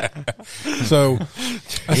 So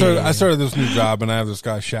I started this new job, and I have this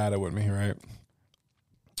guy Shadow with me, right?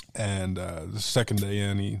 And the second day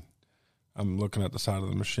in, I'm looking at the side of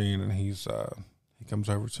the machine, and he comes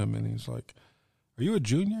over to me, and he's like, "Are you a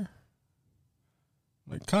junior?"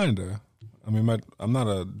 I'm like, kinda. I mean, I'm not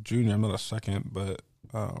a junior. I'm not a second, but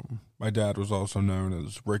my dad was also known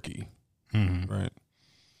as Ricky, right?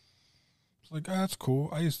 It's like, oh, that's cool.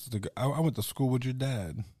 I went to school with your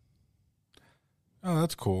dad. Oh,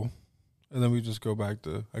 that's cool. And then we just go back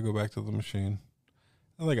to the machine.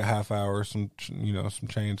 And like a half hour, some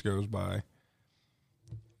change goes by,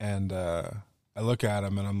 and I look at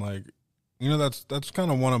him and I'm like, that's kind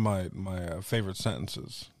of one of my favorite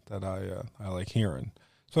sentences that I like hearing,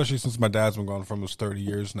 especially since my dad's been gone for almost 30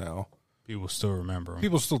 years now. People still remember him.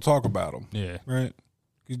 People still talk about him. Yeah. Right?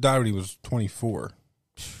 He died when he was 24.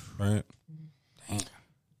 Right? Damn.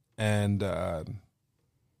 And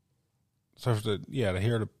so to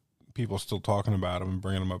hear the people still talking about him and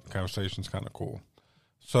bringing him up in conversation is kind of cool.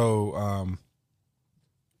 So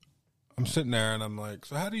I'm sitting there and I'm like,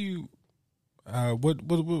 so how do you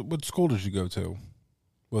what school did you go to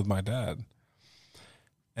with my dad?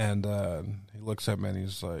 And he looks at me and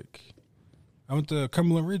he's like, I went to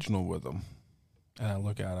Cumberland Regional with him. And I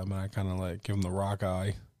look at him and I kind of like give him the rock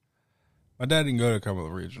eye. My dad didn't go to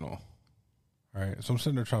Cumberland Regional. All right. So I'm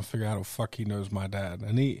sitting there trying to figure out how the fuck he knows my dad.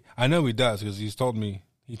 And I know he does because he told me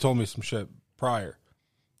some shit prior.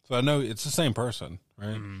 So I know it's the same person,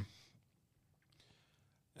 right? Mm-hmm.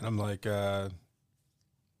 And I'm like, I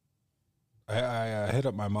hit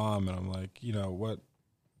up my mom and I'm like, what?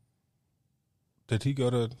 Did he go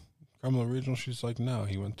to Cumberland Regional? She's like, no,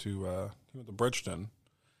 he went to Bridgeton.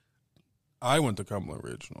 I went to Cumberland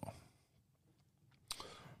Regional.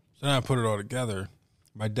 So then I put it all together.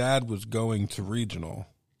 My dad was going to Regional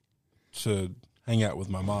to hang out with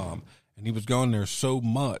my mom, and he was going there so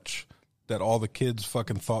much that all the kids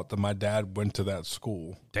fucking thought that my dad went to that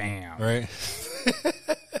school. Damn. Right?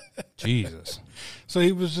 Jesus. So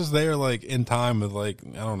he was just there, like, in time with, like,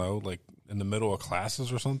 I don't know, like, in the middle of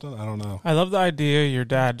classes or something. I don't know. I love the idea of your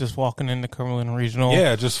dad just walking into Cumberland Regional.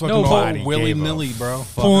 Yeah, just fucking Nobody all willy-nilly, bro.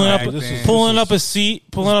 Pulling up a seat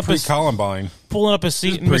in Pre Mr.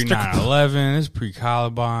 9/11. It's pre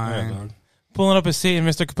Columbine. Yeah, dog. Pulling up a seat in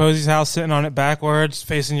Mr. Capozzi's house, sitting on it backwards,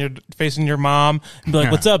 facing your mom, and be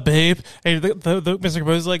like, "What's up, babe?" And the Mr.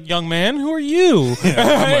 Capozzi's like, "Young man, who are you?"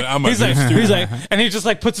 Yeah, he's like, and he just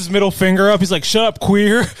like puts his middle finger up. He's like, "Shut up,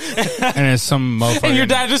 queer." And it's some motherfucker. And your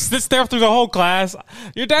dad just sits there through the whole class.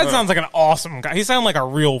 Your dad sounds like an awesome guy. He sounds like a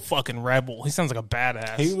real fucking rebel. He sounds like a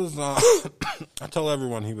badass. He was. I tell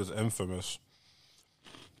everyone he was infamous.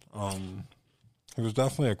 He was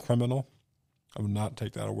definitely a criminal. I would not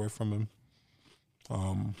take that away from him.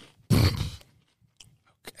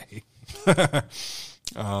 Okay.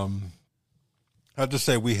 I'll just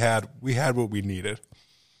say we had what we needed.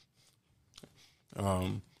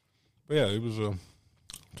 But yeah, it was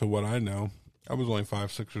to what I know, I was only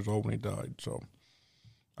 5-6 years old when he died, so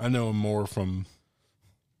I know him more from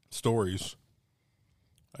stories,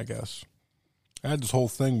 I guess. I had this whole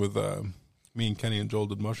thing with me and Kenny and Joel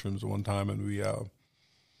did mushrooms at one time, and we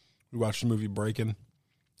watched the movie Breakin'.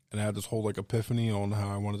 And I had this whole like epiphany on how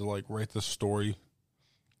I wanted to like write this story,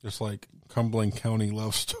 just like Cumberland County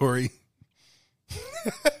love story.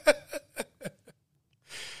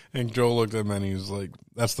 And Joel looked at me and he was like,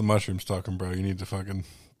 "That's the mushrooms talking, bro. You need to fucking."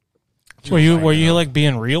 Were you like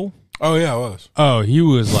being real? Oh yeah, I was. Oh, he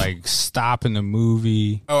was like stopping the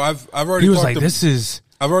movie. Oh, I've already. He was like, "This is."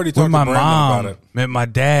 I've already talked to my Brandon mom about it. Met my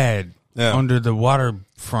dad Yeah. under the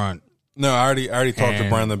waterfront. No, I already talked to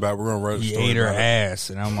Brandon about it. We're gonna write a He story ate her about it. ass,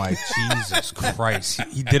 and I'm like, Jesus Christ!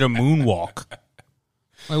 He did a moonwalk.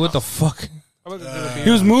 Like, what the fuck? He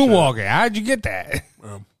was moonwalking. How'd you get that?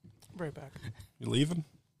 Right back. You leaving?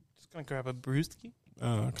 Just gonna grab a brewski.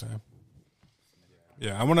 Oh, okay.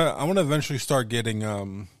 Yeah, I wanna eventually start getting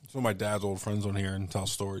some of my dad's old friends on here and tell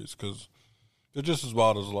stories because they're just as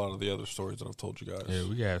wild as a lot of the other stories that I've told you guys. Yeah,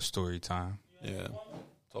 we got story time. Yeah,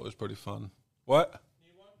 it's always pretty fun. What?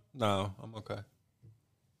 No, I'm okay.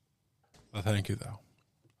 Well, thank you, though.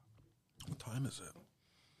 What time is it?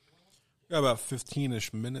 We got about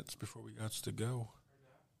 15-ish minutes before we got to go.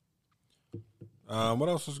 What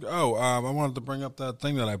else was? I wanted to bring up that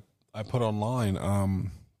thing that I put online.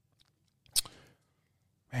 Man,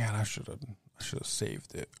 I should have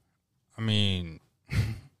saved it. I mean,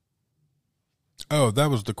 that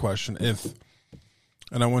was the question.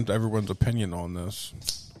 And I want everyone's opinion on this,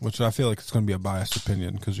 which I feel like it's going to be a biased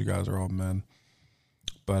opinion because you guys are all men.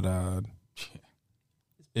 But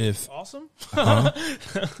if Awesome.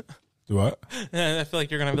 do what? I feel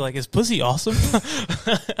like you're gonna be like, is pussy awesome?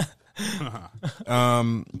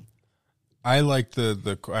 I like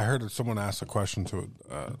I heard someone ask a question to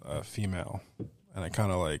a female, and it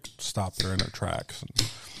kind of like stopped her in her tracks. And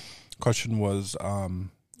the question was,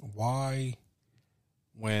 why,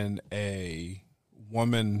 when a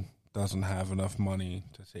woman doesn't have enough money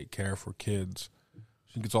to take care of her kids,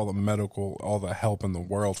 she gets all the help in the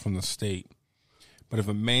world from the state, but if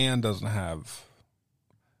a man doesn't have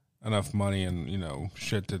enough money and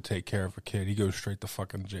shit to take care of a kid, he goes straight to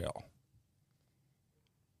fucking jail.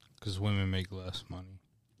 because women make less money.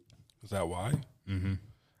 Is that why? Mm-hmm.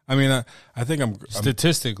 I mean, I think I'm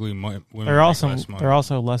statistically women they're make also less money. they're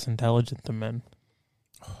also less intelligent than men.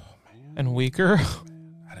 And weaker.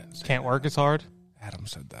 I didn't say Can't that. work as hard. Adam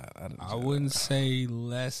said that. I wouldn't say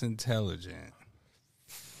less intelligent.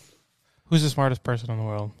 Who's the smartest person in the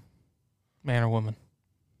world? Man or woman?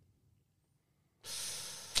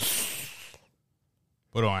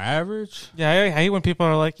 But on average, Yeah, I hate when people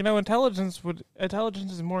are like, intelligence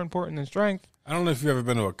is more important than strength. I don't know if you've ever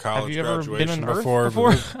been to a college Have you ever been graduation on Earth before.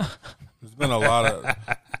 before? There's been a lot of.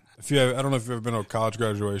 I don't know if you've ever been to a college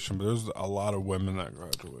graduation, but there's a lot of women that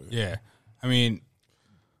graduate. yeah. I mean,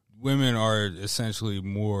 women are essentially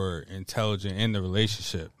more intelligent in the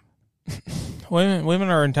relationship. Women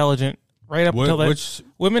are intelligent right up until that.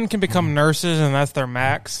 Women can become nurses, and that's their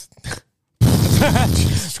max.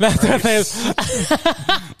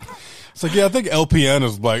 It's like, yeah, I think LPN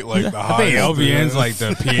is like the highest. I think LPN's like the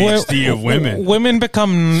PhD of women.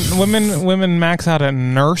 Women max out at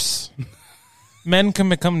nurse. Men can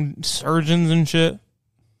become surgeons and shit.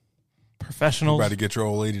 Professionals. About to get your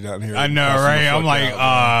old lady down here. I know, right? I'm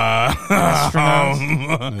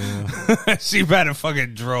like, she better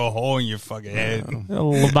fucking drill a hole in your fucking head.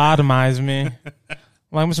 Lobotomize me.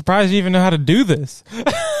 Well, I'm surprised you even know how to do this.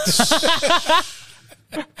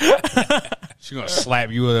 She gonna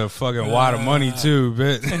slap you with a fucking wad of money too,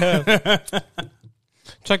 bitch.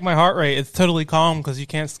 Check my heart rate. It's totally calm because you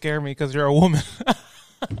can't scare me because you're a woman.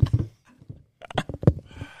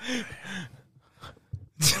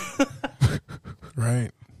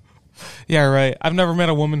 Right. Yeah, right. I've never met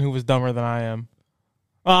a woman who was dumber than I am.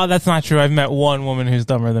 That's not true. I've met one woman who's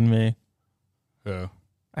dumber than me. Yeah.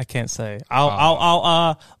 I can't say.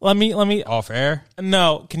 Let me Off air?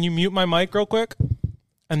 No, can you mute my mic real quick?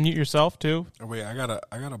 And mute yourself too? Oh, wait, I got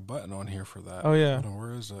a button on here for that. Oh, yeah. Hold on,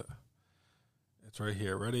 where is it? It's right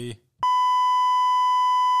here. Ready?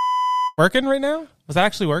 Working right now? Was that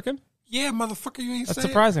actually working? Yeah, motherfucker, you ain't That's saying.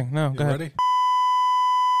 surprising. No, go ahead. Ready?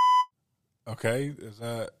 Okay, is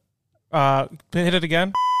that? Hit it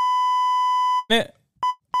again.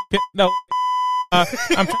 No.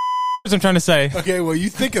 I'm trying to say. Okay, well, you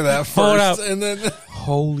think of that Hold first, up. and then.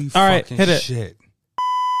 Holy All right, fucking hit it. shit.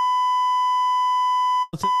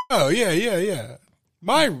 Oh yeah.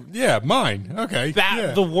 Mine. Okay.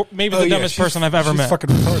 Maybe the dumbest person I've ever she's met. Fucking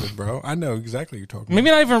retarded, bro. I know exactly what you're talking. Maybe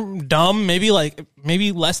not even dumb. Maybe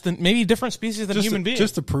different species than about. human beings.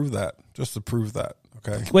 Just to prove that.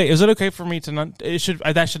 Okay. Wait, is it okay for me to not? That should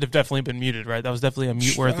have definitely been muted, right? That was definitely a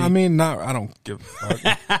mute worthy. I mean, I don't give a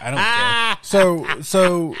fuck. I don't care.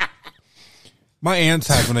 So, my aunt's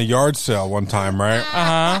having a yard sale one time,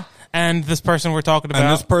 right? And this person we're talking about,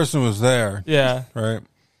 And this person was there, yeah. right?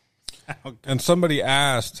 And somebody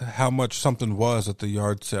asked how much something was at the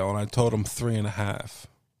yard sale, and I told them 3.5.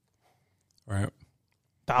 Right?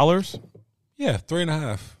 Dollars? Yeah,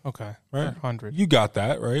 3.5. Okay, Right? 100. You got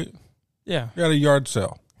that, right? Yeah. You got a yard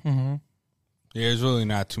sale. Mm-hmm. Yeah, it's really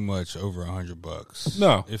not too much over $100.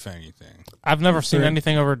 No. If anything. I've never seen Fair.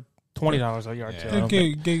 anything over $20 a yard Yeah. sale. I don't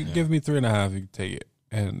think. Give me 3.5. You can take it.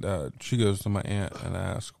 And she goes to my aunt and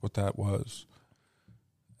asks what that was,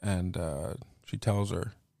 and she tells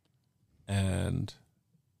her, and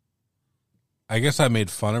I guess I made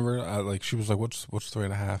fun of her. She was like, "What's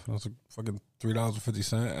 3.5?" And I was like, "Fucking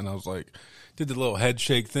 $3.50." And I was like, did the little head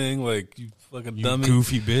shake thing, like you fucking You dummy,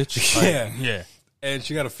 goofy bitch. Yeah. Yeah. And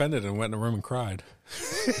she got offended and went in the room and cried.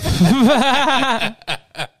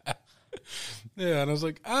 Yeah, and I was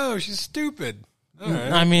like, "Oh, she's stupid."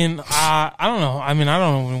 I mean, I don't know. I mean, I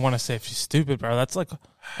don't even want to say if she's stupid, bro. That's like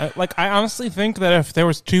I honestly think that if there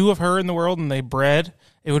was 2 of her in the world and they bred,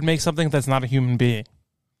 it would make something that's not a human being.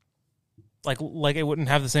 Like it wouldn't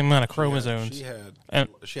have the same amount of chromosomes.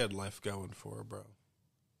 She had life going for her, bro.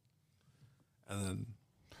 And then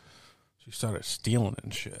she started stealing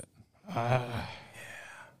and shit. I've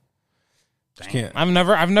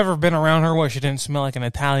never been around her where she didn't smell like an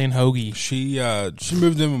Italian hoagie. She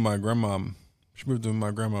moved in with my grandmom. She moved in with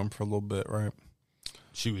my grandmom for a little bit, right?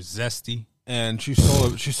 She was zesty, and she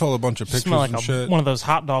stole a bunch of pictures like and shit. One of those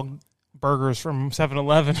hot dog burgers from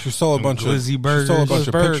 7-Eleven. She stole a bunch of burgers. She stole a bunch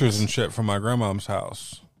of pictures and shit from my grandmom's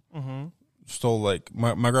house. Mm-hmm. Stole like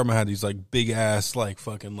my grandma had these like big ass like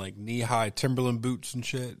fucking like knee high Timberland boots and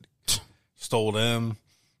shit. Stole them,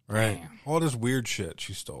 right? Damn. All this weird shit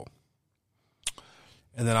she stole.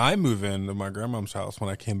 And then I move into my grandmom's house when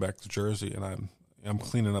I came back to Jersey, and I'm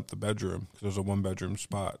cleaning up the bedroom because there's a 1-bedroom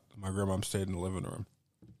spot. My grandmom stayed in the living room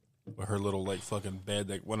with her little like fucking bed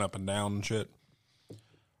that went up and down and shit.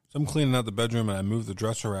 So I'm cleaning out the bedroom, and I move the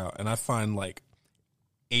dresser out, and I find like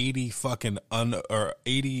 80 fucking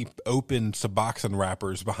 80 open Suboxone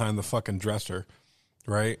wrappers behind the fucking dresser,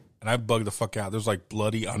 right? And I bug the fuck out. There's like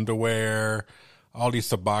bloody underwear, all these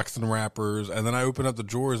Suboxone wrappers, and then I open up the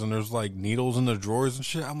drawers and there's like needles in the drawers and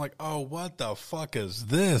shit. I'm like, oh, what the fuck is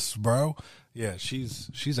this, bro? Yeah,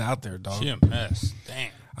 she's out there, dog. She a mess.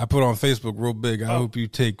 Damn. I put on Facebook real big. I hope you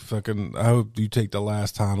take the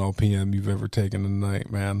last Tylenol PM you've ever taken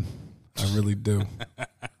tonight, man. I really do.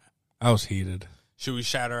 I was heated. Should we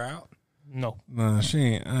shout her out? No. Nah, she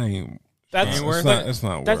ain't. I ain't. That's worth it. It's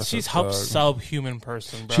not worth it. She's a subhuman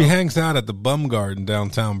person, bro. She hangs out at the Bum Garden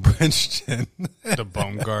downtown Princeton. The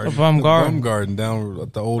Bum Garden. The Bum Garden. Bum Garden down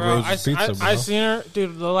at the Old Roses Pizza, bro. I seen her,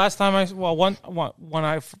 dude. The last time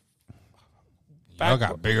Y'all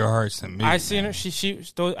got bigger hearts than me. I seen her.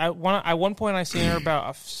 At one point I seen her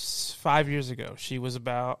about 5 years ago. She was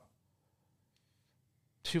about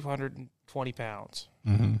 220 pounds.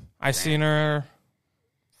 Mm-hmm. I seen her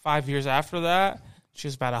 5 years after that. She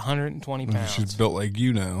was about 120 pounds. She's built like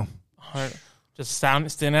you now. Just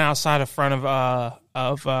standing outside of front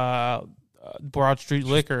of Broad Street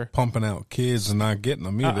Liquor, pumping out kids and not getting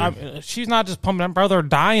them either. She's not just pumping out, bro. They're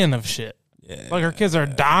dying of shit. Yeah, like her kids are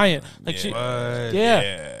dying. Like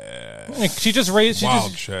like she just raised.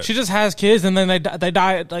 She just has kids, and then they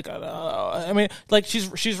die. Like I mean, like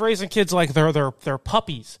she's raising kids like they're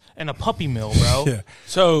puppies in a puppy mill, bro. Yeah.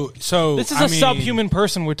 So this is a subhuman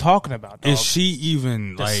person we're talking about. Dog. Is she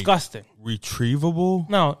even disgusting? Like, retrievable?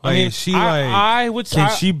 No, I mean, is she I would.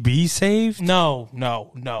 Can she be saved? No.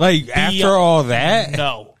 Like after all that,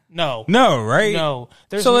 no. Right? No.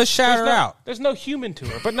 Let's shout her out. There's no human to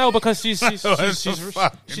her, but no, because she's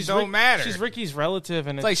don't matter. She's Ricky's relative,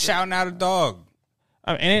 and it's like shouting out a dog.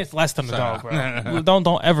 I mean, and it's less than a dog, bro.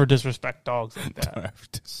 Don't ever disrespect dogs like that. Don't ever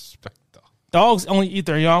disrespect dogs. Dogs only eat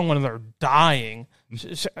their young when they're dying.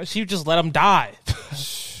 She just let them die.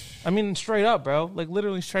 I mean, straight up, bro. Like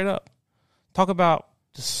literally straight up. Talk about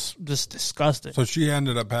just disgusting. So she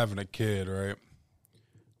ended up having a kid, right?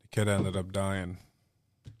 The kid ended up dying.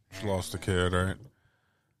 She lost the kid, right?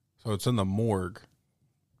 So it's in the morgue.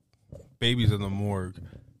 Baby's in the morgue.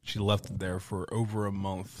 She left it there for over a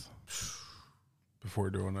month before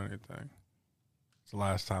doing anything. It's the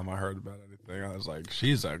last time I heard about anything. I was like,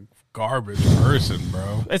 she's a garbage person,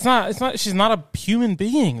 bro. It's not. She's not a human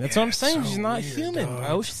being. That's what I'm saying. So she's not human,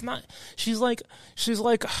 bro. She's not. She's like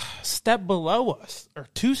a step below us or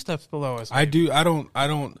 2 steps below us. Maybe. I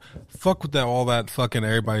don't fuck with that. All that fucking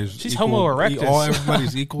everybody's. She's equal, Homo erectus. All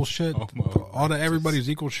everybody's equal shit. Everybody's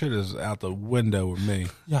equal shit is out the window with me.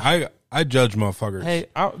 Yeah. I judge motherfuckers. Hey,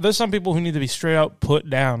 there's some people who need to be straight up put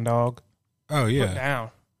down, dog. Oh yeah, put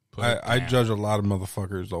down. I judge a lot of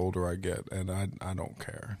motherfuckers the older I get, and I don't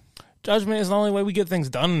care. Judgment is the only way we get things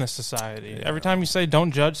done in this society. Yeah. Every time you say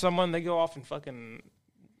don't judge someone, they go off and fucking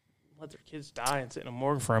let their kids die and sit in a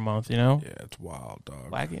morgue for a month, you know? Yeah, it's wild,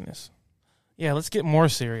 dog. Wackiness. Yeah, let's get more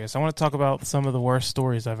serious. I want to talk about some of the worst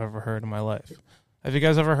stories I've ever heard in my life. Have you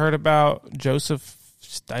guys ever heard about Joseph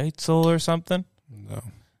Steitzel or something? No.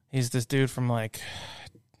 He's this dude from like,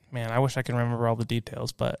 man, I wish I could remember all the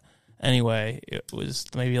details, but anyway, it was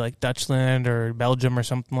maybe like Dutchland or Belgium or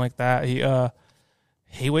something like that.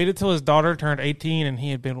 He waited till his daughter turned 18, and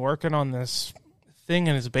he had been working on this thing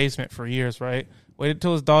in his basement for years, right? Waited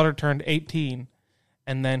till his daughter turned 18,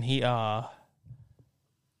 and then he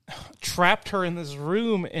trapped her in this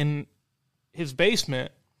room in his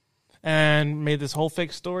basement and made this whole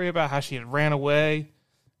fake story about how she had ran away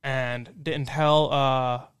and didn't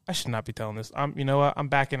tell I should not be telling this. You know what? I'm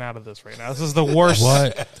backing out of this right now. This is the worst.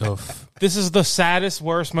 This is the saddest,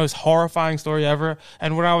 worst, most horrifying story ever.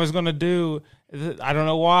 And what I was going to do, I don't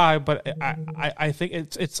know why, but I think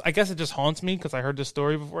it's. I guess it just haunts me because I heard this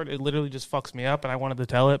story before. It literally just fucks me up, and I wanted to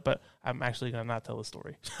tell it, but I'm actually going to not tell the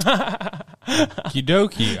story.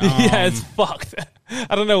 Kidoki. Yeah, it's fucked.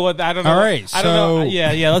 I don't know what. I don't know. All right, I don't know.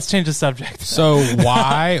 Yeah. Let's change the subject. So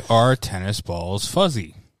why are tennis balls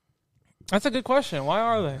fuzzy? That's a good question. Why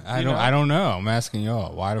are they? I don't know. I'm asking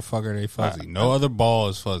y'all. Why the fuck are they fuzzy? No other ball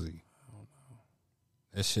is fuzzy.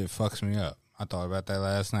 This shit fucks me up. I thought about that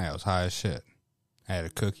last night. I was high as shit. I had a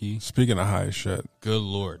cookie. Speaking of high as shit. Good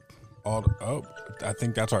Lord. I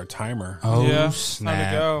think that's our timer. Oh, yeah, snap.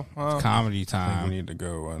 time to go. Wow. It's comedy I think time. we need to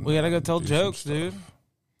go. We gotta go tell jokes, dude.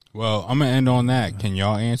 Well, I'm going to end on that. Can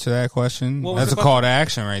y'all answer that question? What was That's a the call to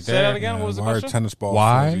action right Say there. that again. What was the Why are question? tennis balls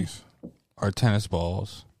Why fuzzies? are tennis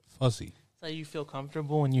balls fuzzy? So you feel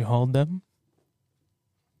comfortable when you hold them?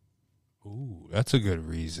 Ooh, that's a good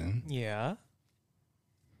reason. Yeah.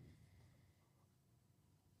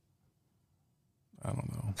 I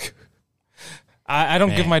don't know. I don't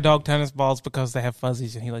give Man. my dog tennis balls because they have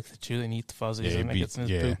fuzzies and he likes to chew and eat the fuzzies and it gets in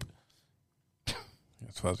his poop.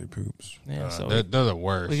 It's fuzzy poops. Yeah, so They're the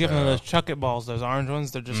worst. we give him those Chuck It balls, those orange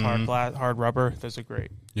ones. They're just hard rubber. Those are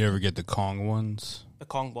great. You ever get the Kong ones? The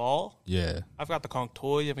Kong ball. Yeah. I've got the Kong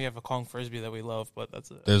toy and we have a Kong frisbee that we love, but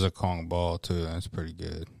that's it. There's a Kong ball, too. That's pretty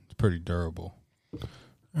good. It's pretty durable. All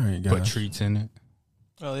right, guys. Put treats in it.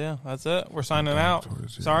 Oh yeah, that's it. We're signing out.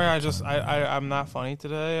 Sorry, I'm not funny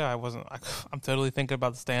today. I'm totally thinking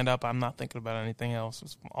about the stand up. I'm not thinking about anything else.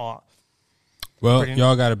 It's all. Well,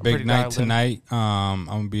 y'all got a big pretty night dialed in. tonight. I'm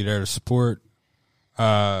gonna be there to support.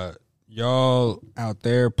 Y'all out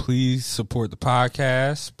there, please support the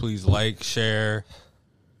podcast. Please like, share,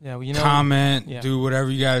 Yeah, well, comment, yeah. do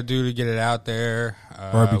whatever you got to do to get it out there.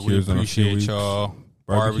 Barbecue's we in a few appreciate weeks. y'all.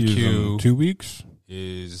 Barbecue's Barbecue in 2 weeks.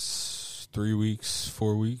 is 3 weeks,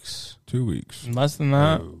 4 weeks. 2 weeks. Less than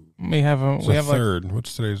that. We have It's we the have like third.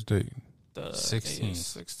 What's today's date? the 16th.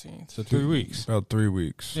 16th. So 3 weeks. About 3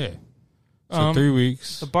 weeks. Yeah. So 3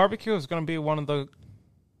 weeks. The barbecue is going to be one of the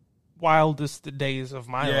wildest days of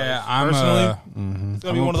my life. I'm Personally, uh, it's going to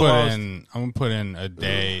I'm be one gonna of the put most in. I'm gonna put in a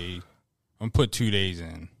day. I'm gonna put 2 days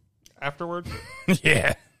in. afterwards.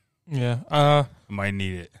 Yeah, Yeah. I might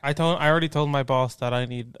need it. I already told my boss that I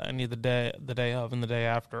need the day of and the day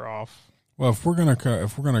after off. Well, if we're gonna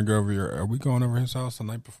go over your, are we going over his house the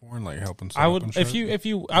night before and like helping? Set I up would and if shit?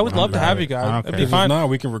 you I would love to have you I guys. don't It'd care. be If fine. not,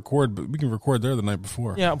 we can record, but we can record there the night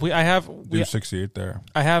before. Yeah, I have Do 68 there.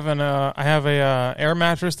 I have a air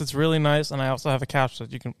mattress that's really nice, and I also have a couch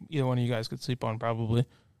that either one of you guys could sleep on probably.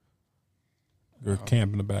 Go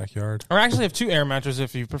camp in the backyard. Or actually, I have 2 air mattresses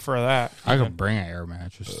if you prefer that. I could bring an air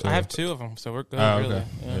mattress. Too. I have 2 of them, so we're good. Oh, really. okay.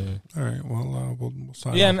 Yeah. All right. Well, we'll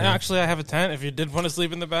sign. Yeah, off and here. actually, I have a tent. If you did want to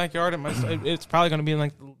sleep in the backyard, it's probably going to be in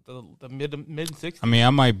like the mid 60s. I mean, I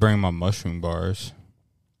might bring my mushroom bars.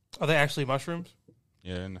 Are they actually mushrooms?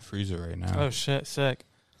 Yeah, in the freezer right now. Oh shit, sick.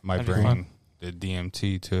 Might that'd be bring fun. the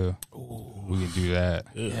DMT too. Ooh. We can do that.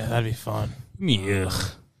 Yeah, that'd be fun. Ugh.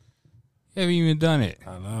 You haven't even done it.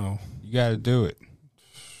 I know. You got to do it.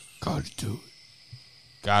 Gotta do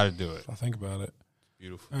it. Got to do it. I'll think about it.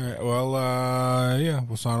 Beautiful. All right. Well, yeah,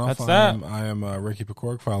 we'll sign off. That's that. I am Ricky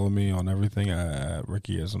Pecork. Follow me on everything.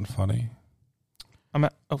 Ricky Isn't Funny. I'm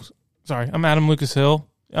Adam Lucas Hill.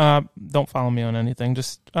 Don't follow me on anything.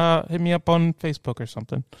 Just hit me up on Facebook or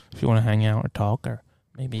something if you want to hang out or talk or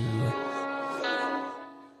maybe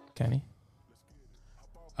Kenny.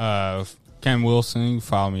 Ken Wilson.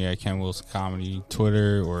 Follow me at Ken Wilson Comedy,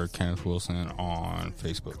 Twitter, or Kenneth Wilson on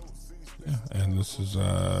Facebook. Yeah. And this is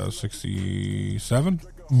 67.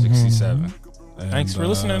 67. And, Thanks for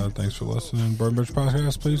listening. Thanks for listening. Burn Bitch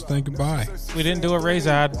Podcast. Please thank goodbye. We didn't do a raise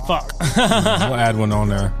ad. Fuck. We'll add one on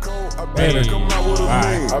there. Hey.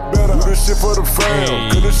 I better do this shit for the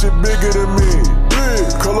fam, cause this shit bigger than me. Big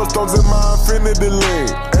color stones in my infinity lane,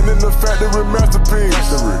 and in the factory masterpiece.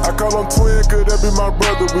 I call him twin, cause that be my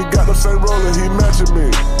brother. We got the same roller, he matching me.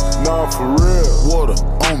 Nah, for real. Water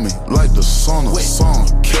on me like the sauna. Sun,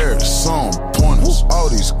 carrots, sun, pointers. All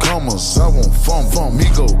these commas, I won't fumble. Me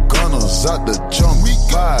go gunners out the jungle. We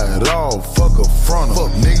buy it all, fuck a fronter.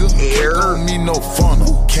 Fuck nigga, don't need no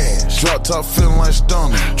funnel. Cash, drop top feeling like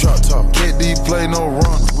stunner. Drop top, can't play no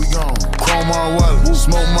runner. We gone, chrome my wallet,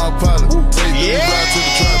 smoke my pilot. Take the ride to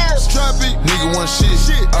the trap. Nigga one shit.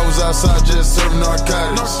 I was outside just serving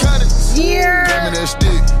narcotics. Yeah. Got me that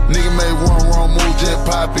stick. Nigga made one wrong move, just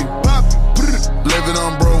poppy. Living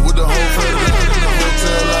on broke with the whole family in the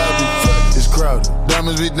hotel lobby. It's crowded. Diamond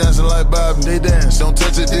Diamonds be dancing like Bobby. They dance. Don't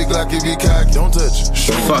touch a dick like it be cocky. Don't touch it.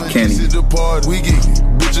 Show Fuck Kenny. The party. We geek it.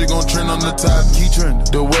 Bitch, it gon' trend on the top. Keep trending.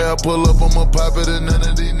 The way I pull up, I'ma pop it, and none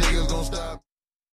of these niggas gon'